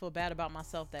mirror and I feel bad about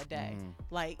myself that day.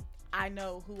 Like, I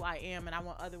know who I am, and I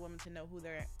want other women to know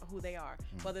who they are.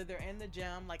 Whether they're in the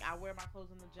gym, like I wear my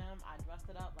clothes in the gym, I dress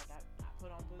it up, like I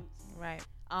put on boots. Right.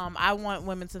 I want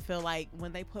women to feel like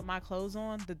when they put my clothes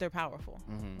on that they're powerful,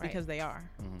 because they are.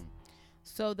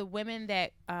 So the women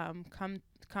that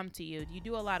come to you, you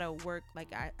do a lot of work.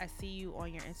 Like I see you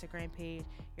on your Instagram page.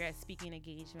 You're at speaking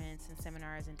engagements and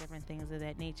seminars and different things of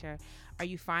that nature. Are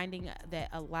you finding that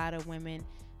a lot of women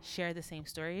share the same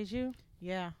story as you?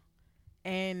 Yeah.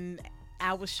 And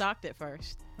I was shocked at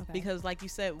first because, like you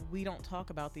said, we don't talk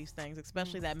about these things,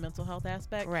 especially that mental health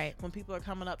aspect. Right. When people are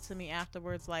coming up to me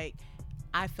afterwards, like,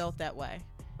 I felt that way.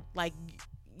 Like,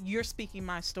 you're speaking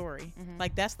my story.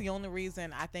 Like, that's the only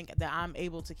reason I think that I'm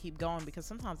able to keep going, because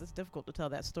sometimes it's difficult to tell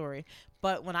that story.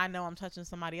 But when I know I'm touching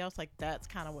somebody else, like, that's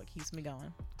kind of what keeps me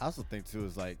going. I also think, too,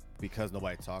 is like, because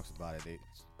nobody talks about it,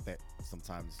 that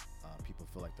sometimes people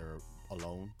feel like they're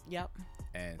alone. Yep.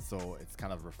 And so it's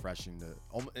kind of refreshing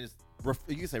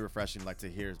you can say refreshing, like, to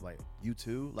hear, like, you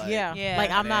too, like, like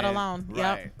I'm not alone.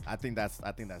 Right. I think that's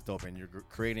dope, and you're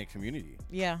creating a community.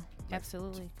 Yeah.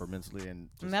 Absolutely. For mentally and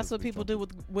that's what people do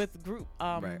with group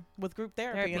with group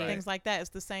therapy and Right. things like that.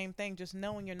 It's the same thing, just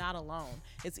knowing you're not alone.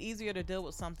 It's easier to deal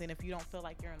with something if you don't feel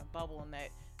like you're in a bubble, and that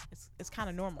it's kind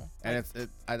of normal. And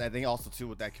I think also too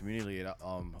with that community,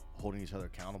 holding each other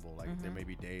accountable. Like there may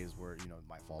be days where it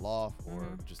might fall off or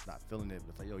just not feeling it,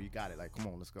 but it's like, yo, you got it. Like, come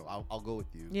on, let's go. I'll go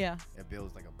with you. Yeah. It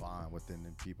builds like a bond within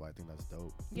the people. I think that's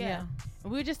dope. Yeah.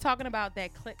 We were just talking about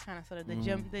that click kind of sort of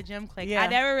the gym click. Yeah. I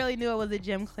never really knew it was a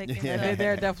gym click.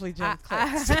 They're definitely gym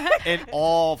clicks. In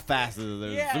all facets.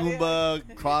 There's Zumba,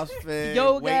 CrossFit,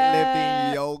 Yoga,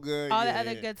 weightlifting, yoga, all the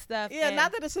other good stuff. Yeah, And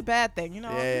not that it's a bad thing,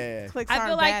 Clicks I aren't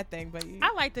feel a like bad thing, but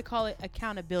I like to call it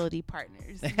accountability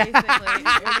partners, basically.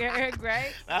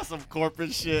 Right? That's some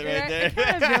corporate shit right there.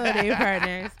 Accountability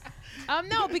partners.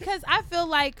 No, because I feel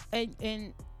like,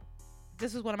 and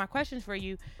this is one of my questions for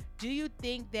you. do you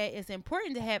think that it's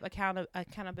important to have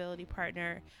accountability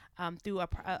partner through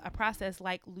a process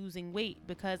like losing weight?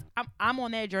 Because I'm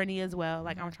on that journey as well.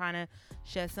 Like I'm trying to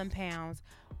shed some pounds,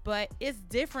 but it's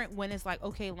different when it's like,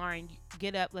 okay, Lauren,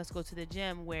 get up, let's go to the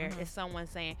gym, where it's someone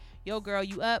saying, yo girl,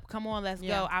 you up, come on, let's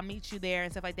go, I'll meet you there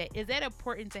and stuff like that. Is that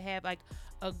important to have like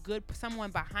a good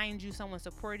someone behind you, someone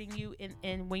supporting you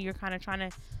in when you're kind of trying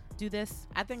to do this?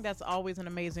 I think that's always an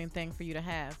amazing thing for you to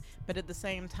have, but at the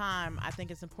same time, I think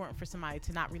it's important for somebody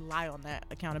to not rely on that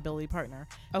accountability partner,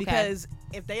 because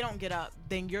if they don't get up,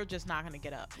 then you're just not going to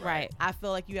get up. Right. I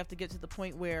feel like you have to get to the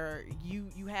point where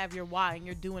you have your why and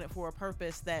you're doing it for a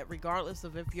purpose that regardless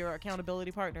of if your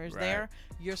accountability partner is there,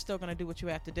 you're still going to do what you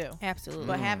have to do. Absolutely.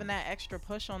 But having that extra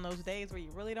push on those days where you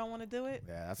really don't want to do it,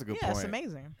 Yeah, that's a good point. it's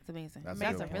amazing. It's amazing. That's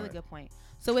That's a a good really point. good point.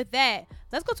 So with that,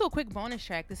 let's go to a quick bonus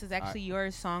track. This is actually your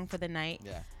song for the night.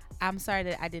 Yeah. I'm sorry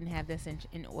that I didn't have this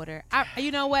in order.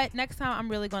 You know what? Next time I'm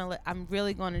really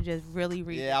gonna just really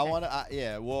read. Yeah, I want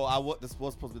to. Well, this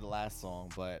was supposed to be the last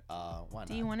song, but why not?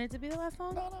 Do you want it to be the last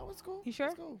song? No, it's cool. You sure?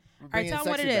 It's cool. We're All right, bringing tell 'em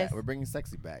what Sexy it back. is. We're bringing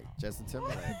Sexy back. Justin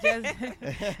Timberlake.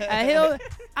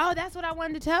 That's what I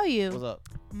wanted to tell you. What's up?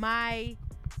 My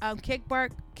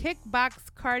kickbox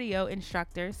cardio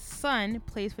instructor's son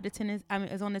plays for the tennis.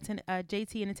 Is on the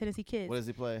JT and the Tennessee Kids. What does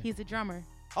he play? He's a drummer.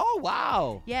 Oh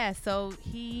wow! Yeah, so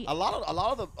he A lot of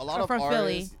from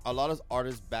Philly. artists, a lot of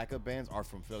artists' backup bands are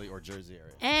from Philly or Jersey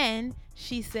area. And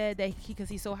she said that because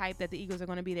he's so hyped that the Eagles are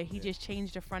going to be there, he just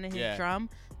changed the front of his drum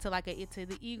to like to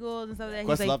the Eagles and stuff like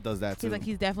that. Questlove does that too. He's like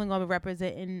he's definitely going to be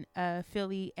representing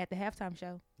Philly at the halftime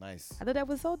show. Nice. I thought that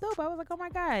was so dope. I was like, oh my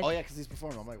god. Oh yeah, because he's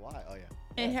performing. I'm like, why? Oh yeah.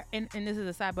 And this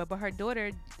is a sidebar, but her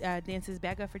daughter dances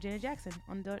backup for Janet Jackson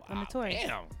on the tour.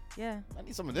 Damn. Yeah. I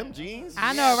need some of them jeans.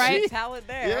 I know, right? Talent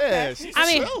there. Yeah. Okay. She's I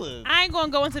mean, chilling. I ain't gonna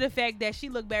go into the fact that she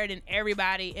looked better than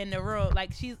everybody in the room.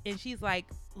 Like she's like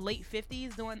late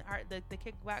 50s doing the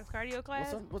kickbox cardio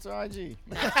class. What's her IG?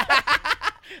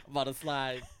 I'm about to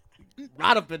slide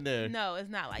right up in there. No, it's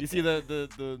not like You that. see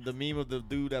the meme of the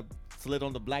dude that slid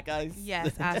on the black ice?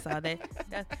 Yes, I saw that.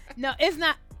 No, it's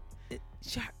not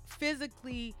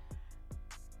physically.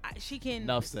 She can.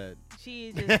 Enough said. She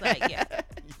is just like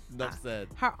Enough said.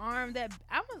 Her arm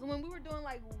when we were doing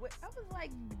I was like,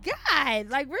 God,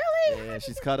 like really? Yeah,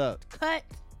 she's cut up. Cut.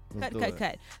 Let's do Cut.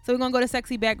 it. So we're gonna go to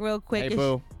Sexy Back real quick. Hey,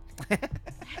 boo.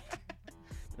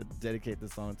 Dedicate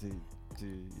this song to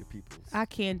your peoples. I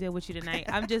can't deal with you tonight.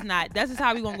 I'm just not. That's just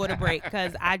how we gonna go to break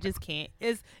because I just can't.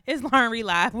 It's Lauren Reed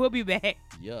Live. We'll be back.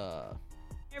 Yeah.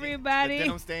 Everybody. The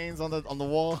denim stains on the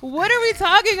wall. What are we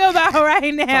talking about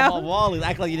right now? Wally.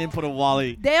 Act like you didn't put a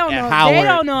Wally. They don't at know. Howard. They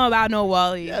don't know about no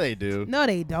Wallies. Yeah, they do. No,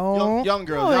 they don't. Young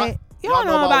girls. No, Y'all you don't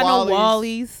know about no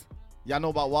Wallies. Y'all know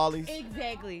about Wallies?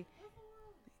 Exactly.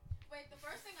 Wait, the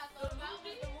first thing I thought about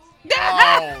me.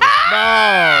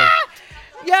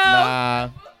 No. Yo. Nah.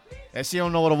 And she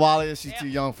don't know what a Wally is. She's too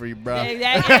young for you, bro.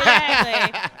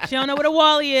 Exactly. She don't know what a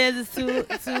Wally is. It's she's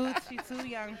too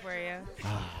young for you.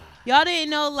 Y'all didn't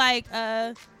know like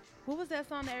what was that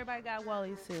song that everybody got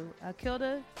Wallies to?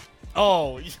 Kilda.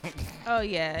 Oh. Oh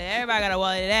yeah, everybody got a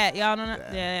Wally to that. Y'all don't know.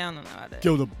 Yeah, they don't know about that.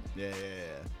 Kill them. Yeah.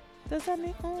 Does that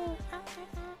mean?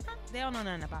 They don't know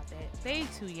nothing about that. They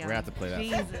too young. We're gonna have to play that.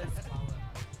 Jesus.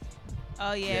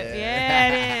 Oh yeah,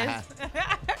 Yeah. it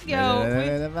is. Yo,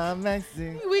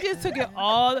 we just took it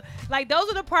all. Like those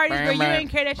are the parties where you didn't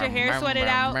care that your hair sweated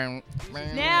out.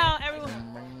 Now everyone.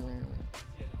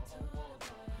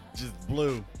 Just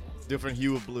blue, different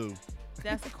hue of blue.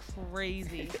 That's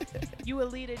crazy. You a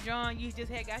leader, John. You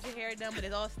just got your hair done, but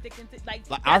it's all sticking to like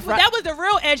our that was the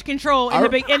real edge control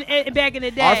in back in the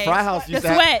day. Our frat house the used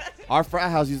sweat. to our frat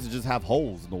house used to just have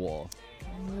holes in the wall.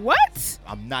 What?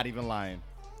 I'm not even lying.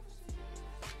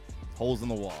 Holes in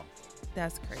the wall.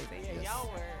 That's crazy. Yeah,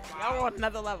 y'all were on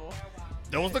another level.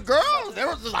 There was the girls. They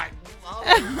were just like,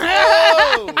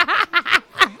 oh.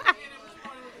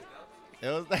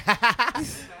 It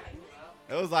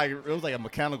was like a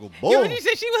mechanical bull. When you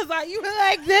said she was like, you were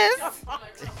like this.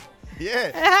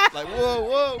 Yeah. Like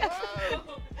whoa.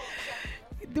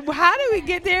 How did we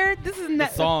get there? This is not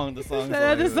The song. The song.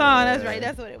 That's right.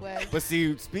 That's what it was. But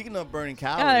see, speaking of burning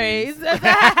calories,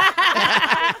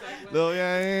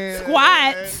 Calories.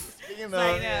 Squats. You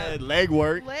know, leg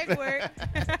work. Leg work.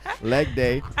 Leg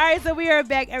day. All right, so we are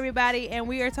back, everybody, and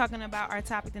we are talking about our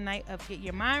topic tonight of get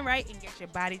your mind right and get your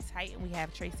body tight. And we have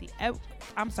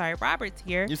Robert's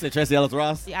here. You said Tracy Ellis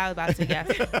Ross? Yeah, I was about to say yes.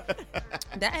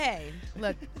 Hey,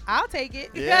 Look, I'll take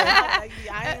it. Yeah.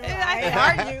 I ain't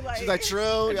argue. She's like,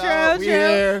 true, True, y'all, we true.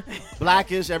 here.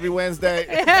 Blackish every Wednesday.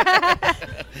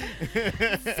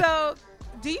 So,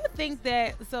 do you think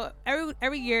that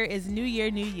every year is New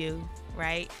Year, New You?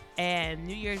 right? And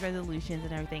New Year's resolutions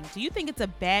and everything. Do you think it's a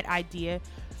bad idea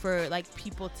for like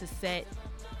people to set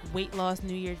weight loss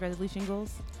New Year's resolution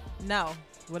goals? No,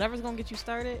 whatever's gonna get you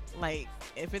started. Like,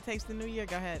 if it takes the new year,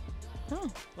 go ahead. Oh.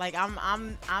 Like,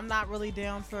 I'm not really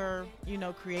down for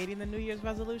creating the New Year's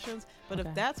resolutions. But Okay.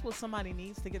 if that's what somebody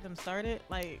needs to get them started,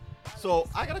 like, So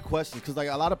I got a question because like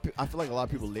I feel like a lot of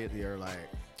people lately are like,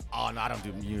 oh no, I don't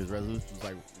do New Year's resolutions.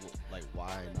 Like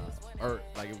why not? Or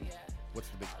like, what's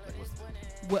the big? Like, what's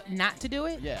the, What, not to do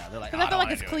it? yeah, they're like, Because I feel like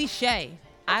don't it's wanna do it. cliche.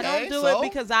 I don't Okay, do so? it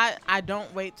because I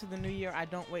don't wait till the new year. I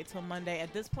don't wait till Monday.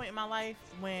 At this point in my life,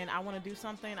 when I want to do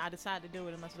something, I decide to do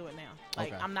it and let's do it now.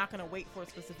 Like, Okay. I'm not going to wait for a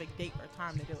specific date or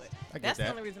time to do it. I get That's the that.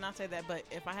 only reason I say that. But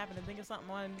if I happen to think of something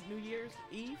on New Year's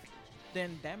Eve,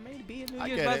 then that may be a New I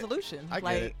Year's get it. resolution. I get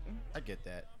like, it. I get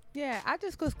that. Yeah, I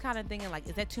just was kind of thinking like,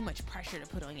 is that too much pressure to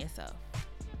put on yourself?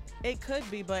 It could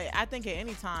be, but I think at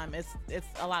any time it's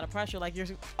a lot of pressure. Like,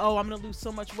 I'm gonna lose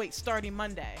so much weight starting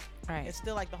Monday. Right. It's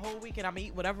still like the whole weekend I'm gonna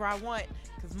eat whatever I want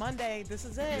because Monday this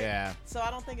is it. Yeah. So I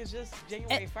don't think it's just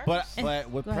January 1st. But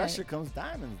with Go ahead. pressure comes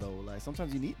diamonds though. Like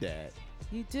sometimes you need that.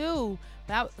 You do.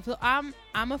 So I'm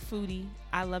a foodie.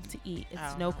 I love to eat. It's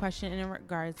Oh, no no. question in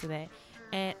regards to that.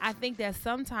 And I think that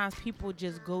sometimes people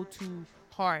just go too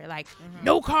hard, like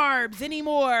no carbs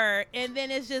anymore, and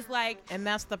then it's just like and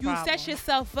that's the you problem. set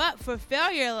yourself up for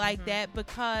failure like that,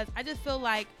 because I just feel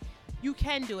like you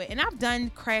can do it. And I've done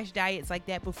crash diets like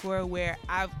that before where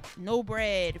I've no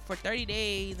bread for 30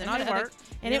 days and all it that other, worked.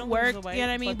 and You it don't lose the worked, weight, you know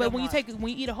what I mean? but But then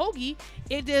when you eat a hoagie,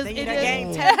 it just then you it done just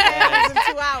gained 10 pounds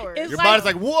in 2 hours. It's Your like- body's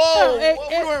like, whoa, it-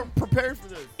 we weren't prepared for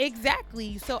this.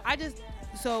 exactly.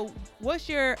 So what's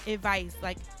your advice?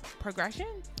 Like progression?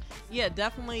 Yeah,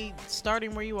 definitely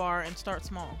starting where you are and start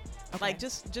small. Okay. Like,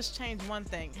 just change one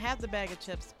thing. Have the bag of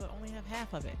chips, but only have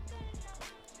half of it.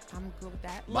 I'm good with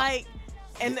that. Like,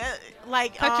 and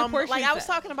like Cut your portions like I was up.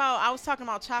 talking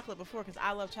about chocolate before because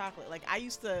I love chocolate. Like, I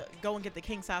used to go and get the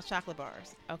king size chocolate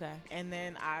bars, Okay. and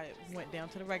then I went down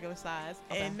to the regular size,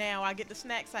 Okay. and now I get the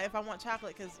snack size if I want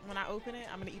chocolate because when I open it,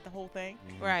 I'm gonna eat the whole thing.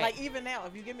 Right. Like, even now,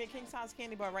 if you give me a king size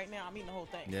candy bar right now, I'm eating the whole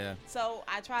thing. Yeah. So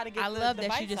I try to get. I love the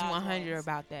that you just bite-sized 100 ones.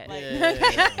 about that. Like,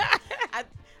 Yeah.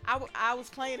 I was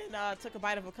playing and took a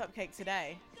bite of a cupcake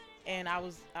today, and I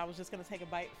was just gonna take a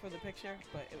bite for the picture,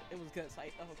 but it was good, so I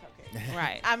ate the whole cupcake.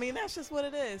 Right. I mean, that's just what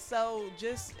it is. So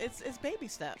just it's baby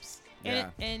steps. Yeah.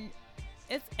 And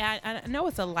it's I know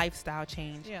it's a lifestyle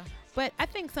change. Yeah. But I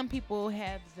think some people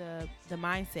have the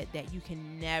mindset that you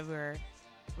can never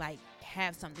like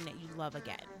have something that you love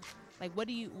again. Like what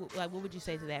would you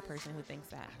say to that person who thinks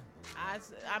that?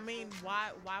 I mean,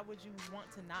 why would you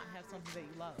want to not have something that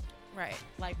you love? Right.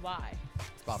 Like, why?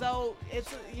 about So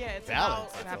it's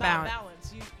balance. about Balance.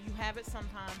 balance. You have it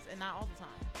sometimes and not all the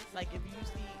time. Like, if you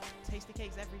used to eat tasty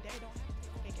cakes every day, don't have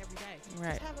tasty cake every day.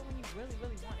 Right. Just have it when you really,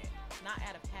 really want it, not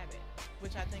out of habit,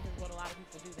 which I think is what a lot of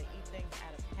people do. They eat things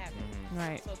out of habit.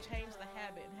 Right. So change the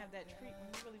habit and have that treat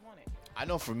when you really want it. I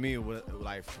know for me with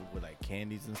like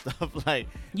candies and stuff like.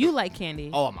 You like candy.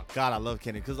 Oh my god, I love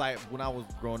candy because like when I was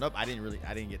growing up, I didn't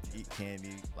get to eat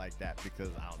candy like that because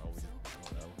I don't know,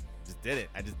 just did it.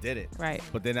 I just did it. Right.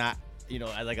 But then as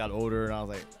I got older, and I was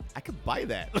like, I could buy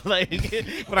that. Like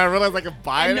when I realized I could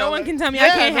buy And it, no I was one like, can tell me I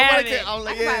can't nobody have can. it. I was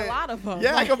like, I can buy yeah. a lot of them.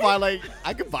 Yeah,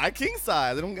 I could buy king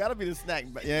size. It don't gotta be the snack.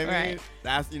 But, you know what I mean? Right.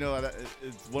 That's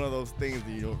it's one of those things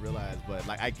that you don't realize. But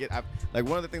like like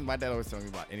one of the things my dad always tells me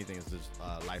about anything is just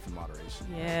life in moderation.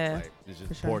 Yeah, Like it's for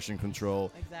just sure. portion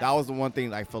control. Exactly. That was the one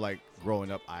thing I feel like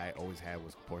growing up I always had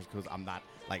was portion because I'm not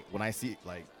like when I see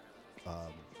like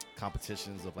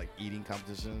competitions of like eating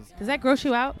competitions. Does that gross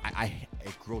you out?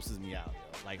 It grosses me out.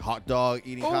 Yo. Like hot dog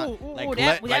eating. Ooh,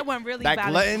 that one really That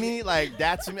bothers gluttony, like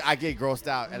that to me, I get grossed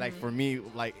out. And like for me,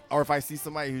 like, or if I see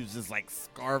somebody who's just like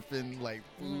scarfing like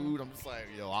food, I'm just like,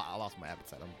 yo, I lost my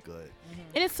appetite. I'm good.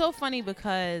 And it's so funny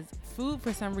because food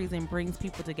for some reason brings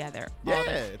people together. Yeah,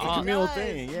 it's a all- communal Does.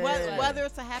 thing. Yeah, Whether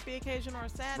it's a happy occasion or a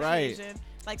sad Right. occasion,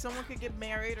 like someone could get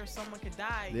married or someone could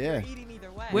die. Yeah. You're eating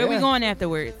either way. Where we Yeah. going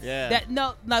afterwards? Yeah.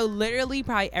 No, literally,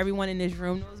 probably everyone in this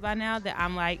room knows by now that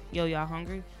I'm like, yo, y'all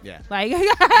hungry? Yeah. Like,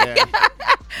 Yeah.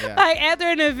 Yeah. like after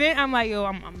an event, I'm like, yo,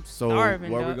 I'm So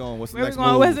starving. where we dog. going? What's the Where we next going?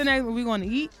 move? What's the next? We going to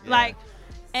eat? Yeah. Like,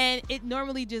 and it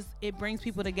normally just it brings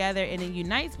people together and it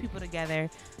unites people together.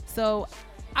 So,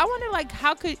 I wonder, like,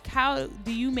 how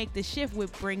do you make the shift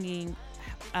with bringing,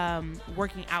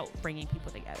 working out, bringing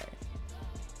people together?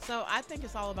 So I think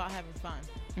it's all about having fun.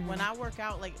 When I work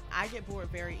out, like, I get bored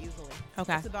very easily.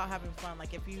 Okay. It's about having fun.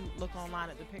 Like, if you look online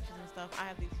at the pictures and stuff, I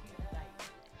have these huge dice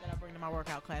that I bring to my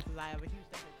workout classes. I have a huge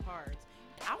thing of cards.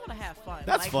 I want to have fun.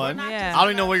 That's like, fun. we're not Yeah. just I don't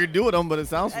even know gonna- what you're doing with them, but it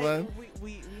sounds Hey, fun.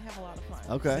 we have a lot of fun.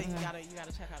 Okay. So you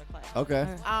gotta check out a class. Okay.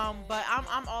 But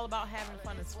I'm all about having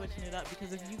fun and switching it up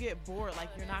because if you get bored, like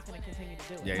you're not gonna continue to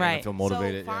do it. Yeah, you're Right. gonna feel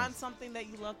motivated. So yeah. find something that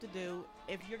you love to do.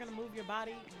 If you're gonna move your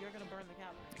body, you're gonna burn the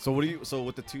calories. So what do you? So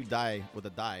with the two die, with the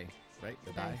die, right?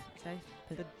 The die.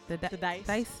 The dice.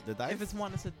 Dice. The dice. If it's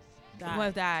one, it's a die.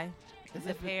 What die? It's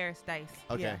If a pair dice.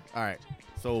 Okay. Yeah. All right.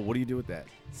 So what do you do with that?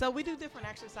 So we do different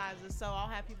exercises. So I'll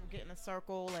have people get in a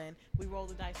circle and we roll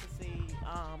the dice to see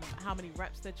how many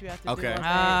reps that you have to Okay. do. of it.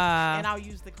 Ah. And I'll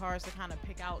use the cards to kind of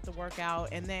pick out the workout.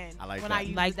 And then I like when that. I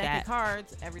use Like the deck that. of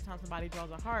cards, every time somebody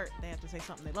draws a heart, they have to say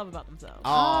something they love about themselves.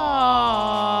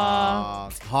 Oh,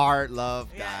 heart, love,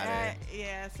 got Yeah, it.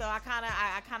 yeah. So I kind of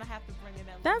have to bring in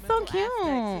that. That's little so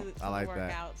mental aspect to I like the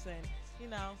that. workouts, and you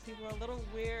know, people are a little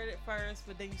weird at first,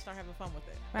 but then you start having fun with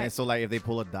it. Right. And so like if they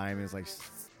pull a diamond, it's like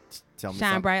tell me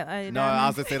Shine something. bright. No, I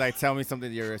was gonna say like tell me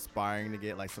something you're aspiring to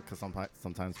get, like because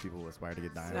sometimes people aspire to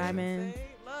get diamonds. Diamond. See?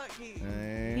 Look,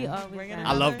 Eh. He always Bring it does.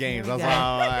 I love Here games. we That's go.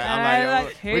 why I'm Alright,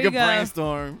 like, here we you can go.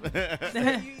 brainstorm. you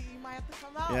might have to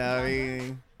come out. Yeah, I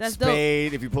mean, That's dope.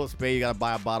 spade. If you pull a spade, you gotta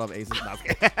buy a bottle of Aces. No, I'm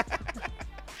kidding.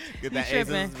 Get that Aces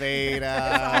tripping. spade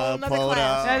whole nother pulled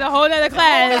class. up. That's a whole other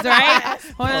class, right?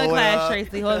 Whole other Hold class, up.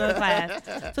 Tracy. Whole other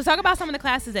class. So talk about some of the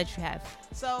classes that you have.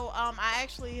 So I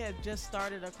actually had just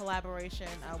started a collaboration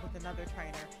with another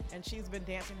trainer, and she's been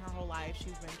dancing her whole life.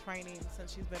 She's been training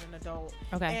since she's been an adult.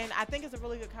 Okay. And I think it's a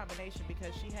really good combination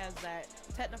because she has that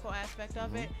technical aspect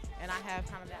of it, and I have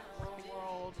kind of that real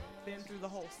world, been through the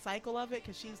whole cycle of it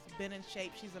because she's been in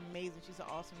shape. She's amazing. She's an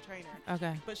awesome trainer.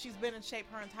 Okay. But she's been in shape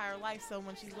her entire life, so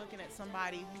when she's looking at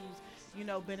somebody who's, you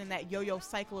know, been in that yo-yo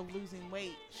cycle of losing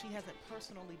weight, she hasn't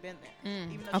personally been there.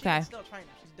 Even though okay. she's still a trainer,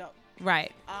 she's dope.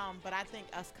 Right. But I think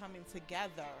us coming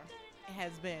together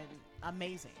has been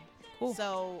amazing. Cool.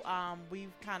 So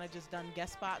we've kind of just done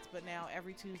guest spots, but now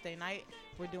every Tuesday night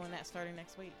we're doing that starting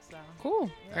next week. So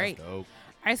Cool. Yeah. Great. That's dope.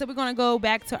 All right, so we're gonna go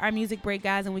back to our music break,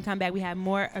 guys, and we come back. We have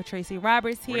more of Tracy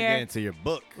Roberts We're gonna get here. into your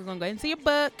book. We're gonna go into your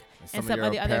book and some of of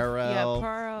the your other apparel.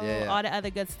 apparel, Yeah. all the other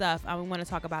good stuff. We want to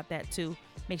talk about that too.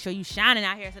 Make sure you shining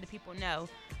out here so the people know.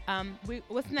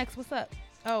 What's next? What's up?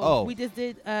 Oh. We just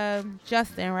did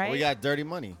Justin, right? We got Dirty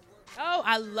Money. Oh,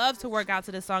 I love to work out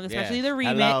to this song, especially Yeah. the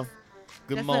remix. Hello.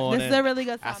 Good This morning. is a really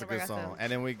good song. That's a to work good out song. to.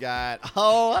 And then we got,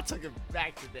 I took it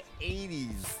back to the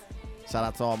 80s. Shout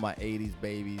out to all my 80s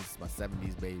babies, my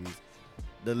 70s babies.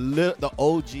 The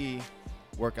OG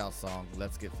workout song,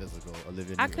 Let's Get Physical,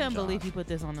 Olivia I couldn't Newton-John. believe you put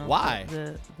this on the Why?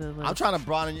 the list. I'm trying to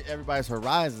broaden everybody's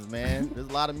horizons, man. There's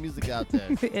a lot of music out there.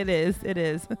 It is. It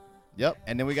is. Yep.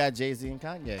 And then we got Jay-Z and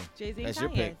Kanye. Jay-Z and That's your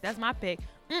Kanye. pick. That's my pick.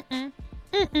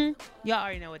 Y'all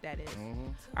already know what that is. Mhm.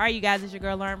 All right, you guys, it's your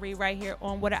girl Lauren Reed right here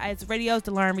on What Are Ice Radio's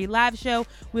The Lauren Reed Live Show.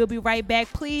 We'll be right back.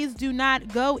 Please do not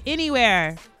go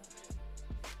anywhere.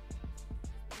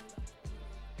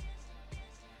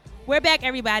 We're back,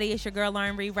 everybody. It's your girl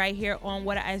Lauren Reed right here on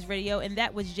What Are Ice Radio, and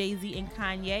that was Jay-Z and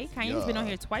Kanye. Kanye's been Yeah. on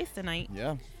here twice tonight.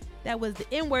 Yeah. That was the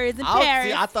N-words in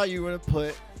Paris. I thought you were going to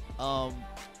put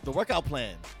the workout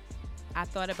plan. I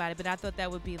thought about it, but I thought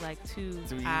that would be like too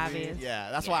Too easy. obvious.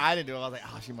 Yeah, that's why I didn't do it. I was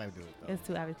like, she might do it, though. It's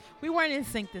too obvious. We weren't in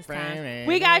sync this time.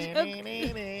 We got y'all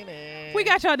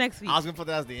next week. I was gonna put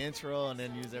that as the intro and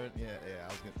then use everything. Yeah, I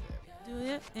was gonna. Do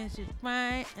it and she's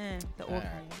fine and the old All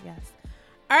right. Kanye, yes.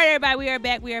 All right, everybody,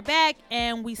 we are back,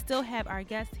 and we still have our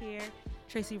guest here.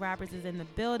 Tracy Roberts is in the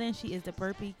building. She is the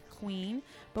burpee queen,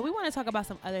 but we want to talk about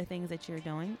some other things that you're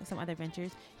doing, some other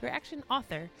ventures. You're actually an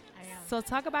author, I am. so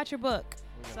talk about your book.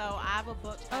 So I have a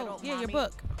book titled Your Mommy.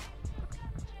 book.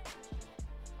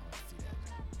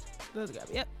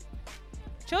 Yep.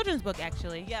 Children's book,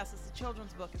 actually. Yes, it's a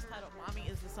children's book. It's titled Mommy,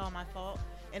 Is This All My Fault?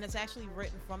 And it's actually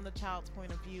written from the child's point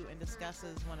of view and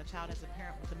discusses when a child has a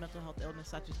parent with a mental health illness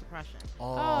such as depression.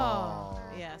 Oh.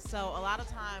 Yeah, so a lot of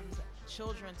times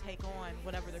children take on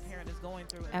whatever their parent is going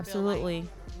through and Absolutely. feel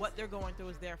like what they're going through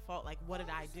is their fault. Like, what did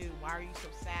I do? Why are you so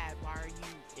sad? Why are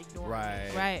you ignoring Right.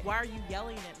 me? Right. Why are you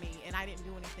yelling at me and I didn't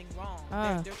do anything wrong?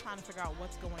 They're trying to figure out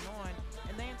what's going on,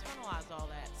 and they internalize all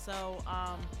that. So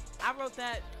I wrote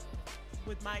that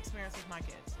with my experience with my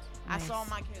kids. Nice. I saw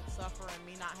my kids suffer and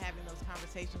me not having those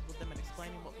conversations with them and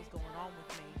explaining what was going on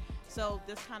with me. So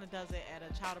this kind of does it at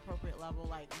a child appropriate level.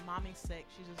 Like, mommy's sick,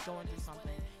 she's just going through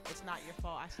something. It's not your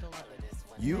fault. I still love it.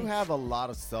 You have a lot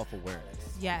of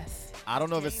self-awareness. Yes. I don't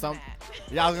know if it's Gain some.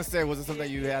 that. Yeah, I was gonna say, was it something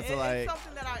you had to like? It's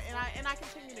something that I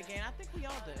continue to gain. I think we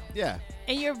all do. Yeah.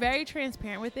 And you're very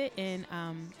transparent with it, and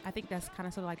I think that's kind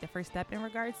of sort of like the first step in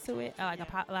regards to it. Like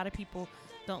a lot of people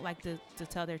don't like to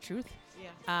tell their truth.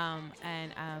 Yeah.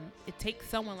 And it takes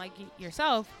someone like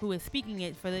yourself who is speaking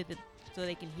it for so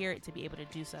they can hear it to be able to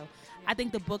do so. I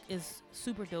think the book is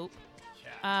super dope.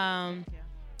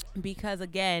 Because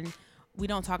again, we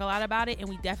don't talk a lot about it, and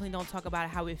we definitely don't talk about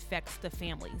how it affects the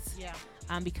families. Yeah.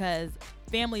 Because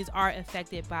families are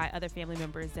affected by other family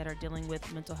members that are dealing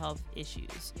with mental health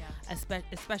issues,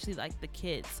 especially like the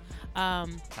kids. Time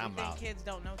You out. think kids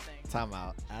don't know things. Time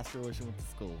out. Ask her where she went to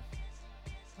school.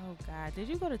 Oh God, did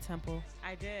you go to Temple?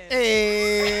 I did.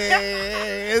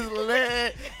 Hey, it's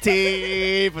lit.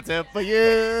 Tea for Temple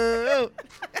you.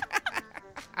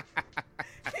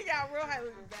 He got real high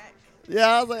with his back. Yeah,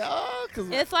 I was like, oh, because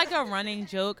It's like a running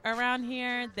joke around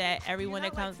here that everyone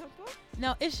that comes.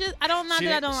 No, it's just I don't she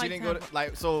that I didn't, don't she like didn't go Temple. to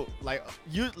like so like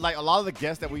you like a lot of the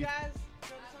guests that You we guys go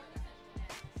to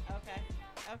Temple?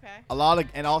 Okay. a lot of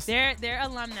and also They're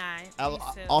alumni. These two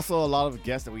also a lot of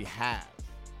guests that we have.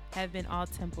 have been all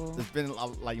Temple. There's been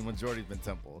like the majority's been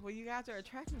Temple. Well, you guys are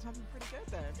attracting something pretty good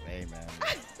then. Hey man.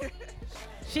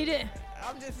 She did.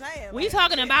 I'm just saying. We like-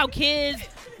 talking about kids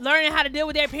learning how to deal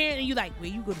with their parents, and you like, where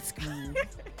you go to school?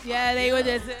 Yeah, they were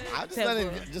just. I'm just Temple.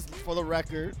 letting just for the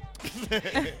record.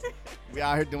 We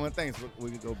out here doing things.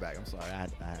 We could go back. I'm sorry. I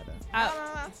had that. No,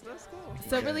 that's cool.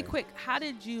 So Okay. really quick, how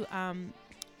did you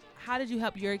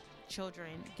help your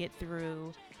children get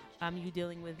through you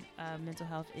dealing with mental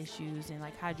health issues, and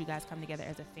like how did you guys come together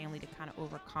as a family to kind of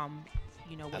overcome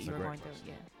what That's you a were great going through?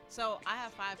 question. So I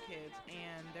have 5 kids,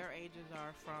 and their ages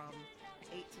are from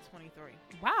 8 to 23.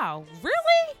 Wow,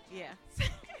 really? Yeah.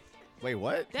 Wait,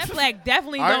 what? That black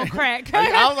definitely Aren't- don't crack.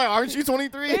 I was like, aren't you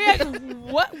 23? Yeah,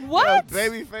 what? What?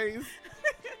 Baby face.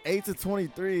 8 to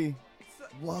 23.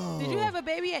 Whoa. Did you have a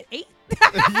baby at 8?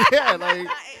 Yeah, like.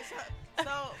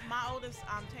 So my oldest,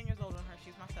 I'm 10 years older than her.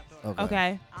 She's my stepdaughter. Okay.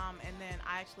 Okay. And then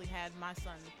I actually had my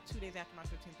son 2 days after my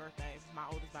 15th birthday, my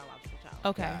oldest biological child.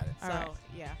 Okay. Got it. All So right.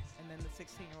 yeah, and then the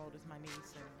 16-year-old is my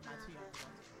niece and my 2 young ones.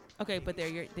 Okay, but they're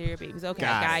your babies. Okay,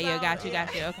 Got got it. you, got you,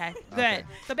 got you. Okay, good. Okay.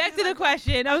 So back to the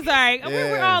question. I'm sorry.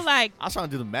 We're Yeah. all like, I was trying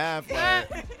to do the math.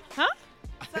 Like, huh?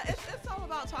 So it's all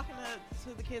about talking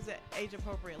to the kids at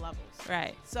age-appropriate levels.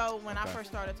 Right. So when I Okay. first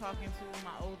started talking to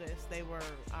my oldest, they were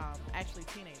actually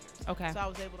teenagers. Okay. So I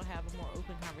was able to have a more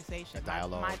open conversation. A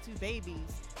dialogue. My 2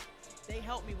 babies, they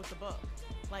helped me with the book.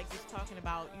 Like just talking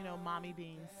about, mommy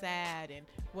being sad and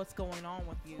what's going on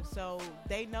with you. So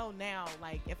they know now,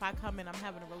 like if I come in, I'm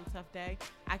having a really tough day,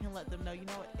 I can let them know,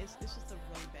 it's just a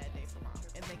really bad day for mom.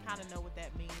 And they kind of know what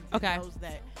that means. Okay. It knows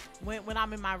that when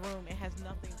I'm in my room, it has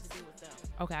nothing to do with them.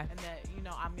 Okay. And that,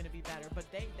 I'm going to be better. But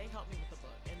they help me with the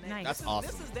book. And Nice. That's this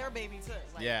awesome. Is their baby too.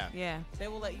 Like, yeah. Yeah. They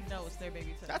will let you know it's their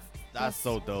baby too. That's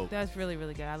so dope. That's really,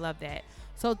 really good. I love that.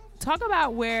 So talk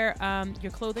about where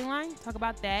your clothing line, talk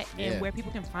about that, and Yeah. where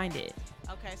people can find it.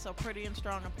 Okay, so Pretty and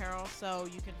Strong Apparel. So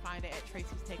you can find it at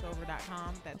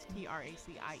Tracy'sTakeover.com. That's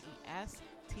TraciesTakeover.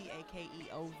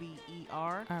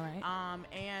 All right.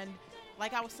 And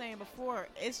like I was saying before,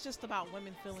 it's just about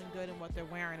women feeling good in what they're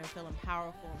wearing and feeling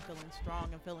powerful and feeling strong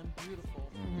and feeling beautiful.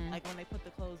 Mhm. Like when they put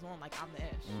the clothes on, like I'm the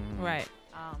ish. Right.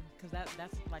 Because that's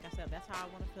like I said, that's how I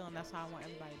want to feel, and that's how I want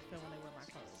everybody to feel when they wear my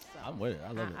clothes. So. I'm with it.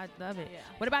 I love it. I love it. Yeah.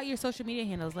 What about your social media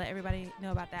handles? Let everybody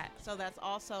know about that. So that's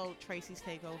also Tracy's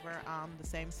Takeover, the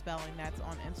same spelling. That's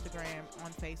on Instagram,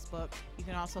 on Facebook. You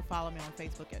can also follow me on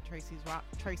Facebook at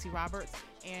Tracy Roberts,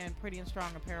 and Pretty and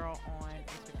Strong Apparel on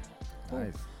Instagram.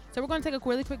 Nice. So we're going to take a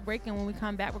really quick break, and when we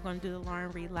come back, we're going to do the Lauren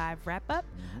Reed Live wrap-up.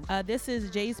 Mm-hmm. This is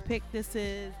Jay's pick. This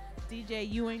is DJ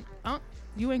UNK. Unk.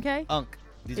 DJ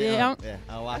Yeah, Unk. Yeah.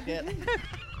 I'll walk it.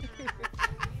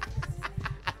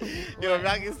 Yo, if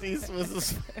I can see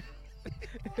Swiss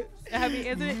I mean,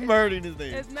 is it? murdering his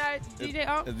name. It's not DJ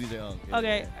Unk? It's DJ Unk.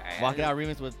 Okay. All right. Walk It Out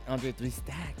remix with Andre 3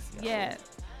 Stacks. Yo. Yeah.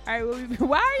 All right. Well,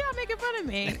 why are y'all making fun of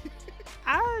me?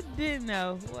 I didn't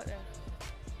know. Whatever.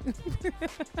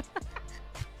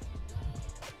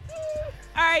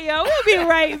 All right, y'all. We'll be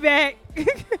right back.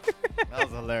 That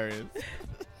was hilarious.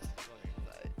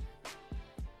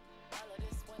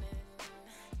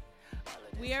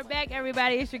 We are back,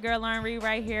 everybody. It's your girl Lauren Reed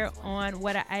right here on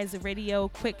What a Eyes Radio.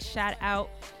 Quick shout out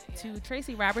to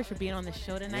Tracy Roberts for being on the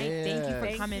show tonight. Thank you for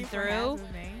Yes. coming Thank you for through.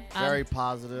 having me. Very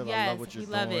positive. I yes, love what you're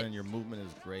we love doing. it. Your movement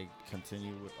is great.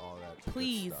 Continue with all that. good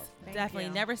Please, stuff, man. definitely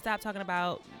you. never stop talking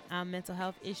about mental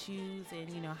health issues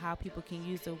and how people can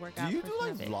use the workout. Do you do portion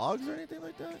like of it. vlogs or anything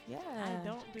like that? Yeah. I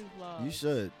don't do vlogs. You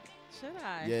should. Should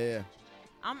I? Yeah.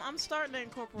 I'm starting to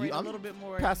incorporate You- a I'm little bit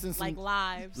more passing some- like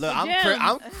lives. Look, Jim.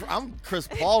 I'm Chris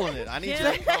Paul in it. I need you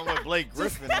to Jim. come with Blake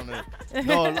Griffin on it.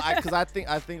 No, because I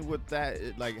think with that,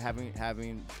 like having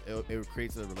it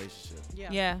creates a relationship, yeah.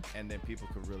 Yeah. and then people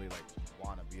could really like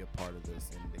want to be a part of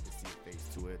this, and they can see a face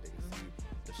to it. They can see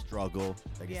the struggle.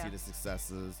 They can Yeah. see the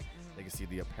successes. They can see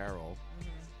the apparel.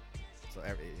 So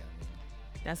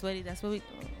That's what we.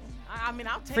 I mean,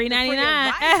 I'll take Free the free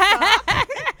 99. advice,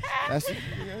 that's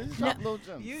little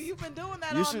gems. You've been doing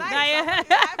that You all should- night. Yeah.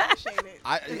 So I appreciate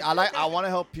it. I want to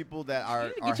help people that are.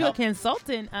 You are get you a help-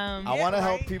 consultant. I Yeah, want to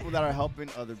help right. people that are helping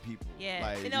other people. Yeah,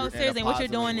 Like, you know, you're in a seriously, what you're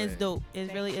positive doing is way. dope. It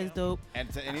Thank really is you. dope.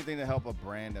 And to anything to help a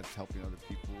brand that's helping other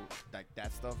people, like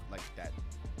that stuff, like that,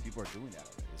 people are doing that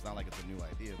already. It's not like it's a new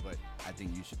idea, but I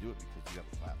think you should do it because you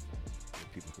have a platform where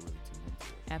people can really tune into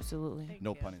it. Absolutely. Thank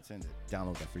No you. pun intended.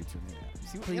 Download that free TuneIn app.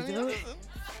 See what- Please you do know, it.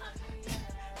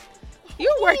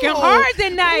 You working hard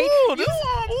tonight. Ooh, You this-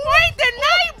 on point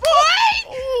tonight,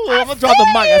 boy. Ooh, I'm gonna drop the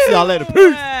mic. I see y'all later.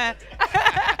 Peace.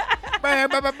 Bang,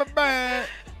 bang, bang, bang, bang.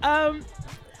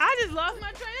 I just lost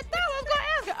my train of thought. I was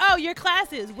gonna ask. Oh, your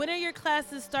classes. When are your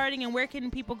classes starting, and where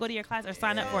can people go to your class or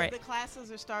sign up for it? The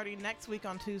classes are starting next week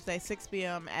on Tuesday, 6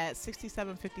 p.m. at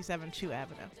 6757 Chew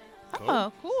Avenue.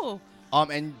 Oh, cool.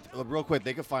 And real quick,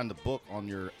 they can find the book on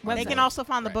your. Well, They Website. can also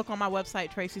find the Right. book on my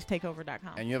website,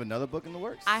 Tracy'sTakeover.com. And you have another book in the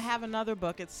works. I have another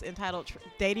book. It's entitled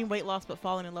Dating Weight Loss But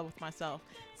Falling in Love with Myself.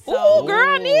 Ooh, girl,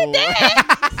 I need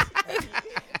that.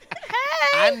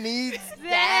 I need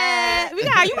that.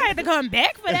 You might have to come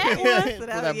back for that one. For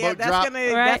that book that's drop. gonna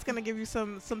Right. that's gonna give you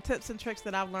some tips and tricks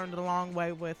that I've learned along the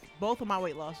way with both of my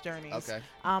weight loss journeys. Okay.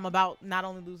 About not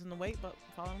only losing the weight but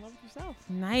falling in love with yourself.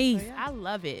 Nice. So, yeah. I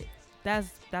love it.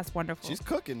 That's wonderful. She's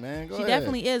cooking, man. Go She ahead.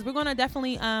 definitely is. We're gonna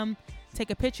definitely take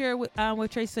a picture with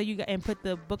Tracy so and put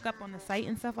the book up on the site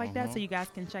and stuff like that so you guys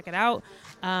can check it out.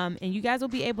 And you guys will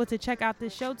be able to check out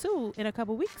this show too in a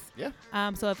couple weeks. Yeah.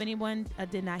 So if anyone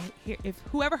did not hear, if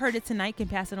whoever heard it tonight can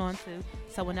pass it on to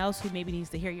someone else who maybe needs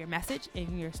to hear your message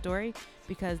and your story,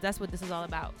 because that's what this is all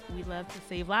about. We love to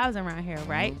save lives around here,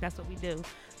 right? That's what we do.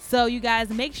 So you guys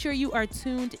make sure you are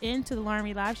tuned in to the Lauren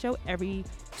Reed Live Show every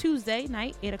Tuesday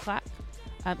night, 8 o'clock.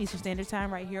 Eastern Standard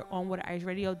Time right here on Water Ice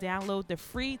Radio. Download the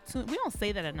free Tune. We don't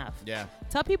say that enough. Yeah.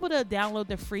 Tell people to download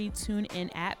the free TuneIn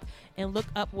app and look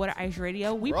up Water Ice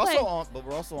Radio. We're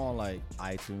also on like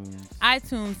iTunes.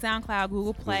 iTunes, SoundCloud,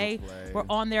 Google Play. Play. We're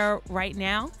on there right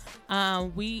now.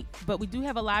 But we do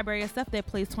have a library of stuff that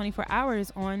plays 24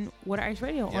 hours on Water Ice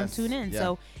Radio on Yes. TuneIn. Yeah.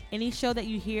 So any show that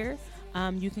you hear,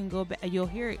 you can go back. You'll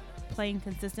hear it playing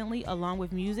consistently along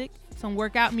with music, some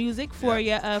workout music for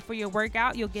your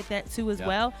workout. You'll get that too as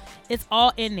well. It's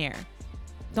all in there.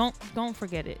 Don't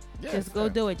forget it. Yeah, Just it's go there.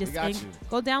 do it. We Just got you.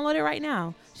 go download it right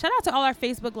now. Shout out to all our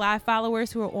Facebook Live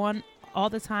followers who are on all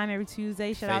the time every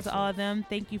Tuesday. Shout out to all of them.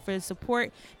 Thank you for the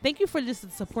support. Thank you for just the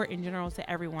support in general to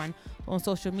everyone on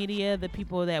social media, the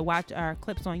people that watch our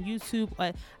clips on YouTube.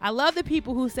 I love the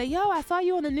people who say, yo, I saw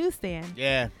you on the newsstand.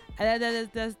 Yeah.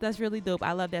 That's really dope.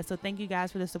 I love that. So thank you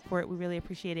guys for the support. We really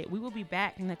appreciate it. We will be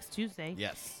back next Tuesday.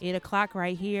 Yes. 8 o'clock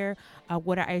right here,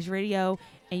 Water Ice Radio.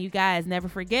 And you guys never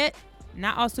forget,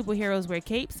 not all superheroes wear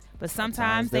capes, but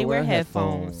sometimes they wear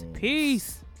headphones.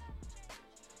 Peace.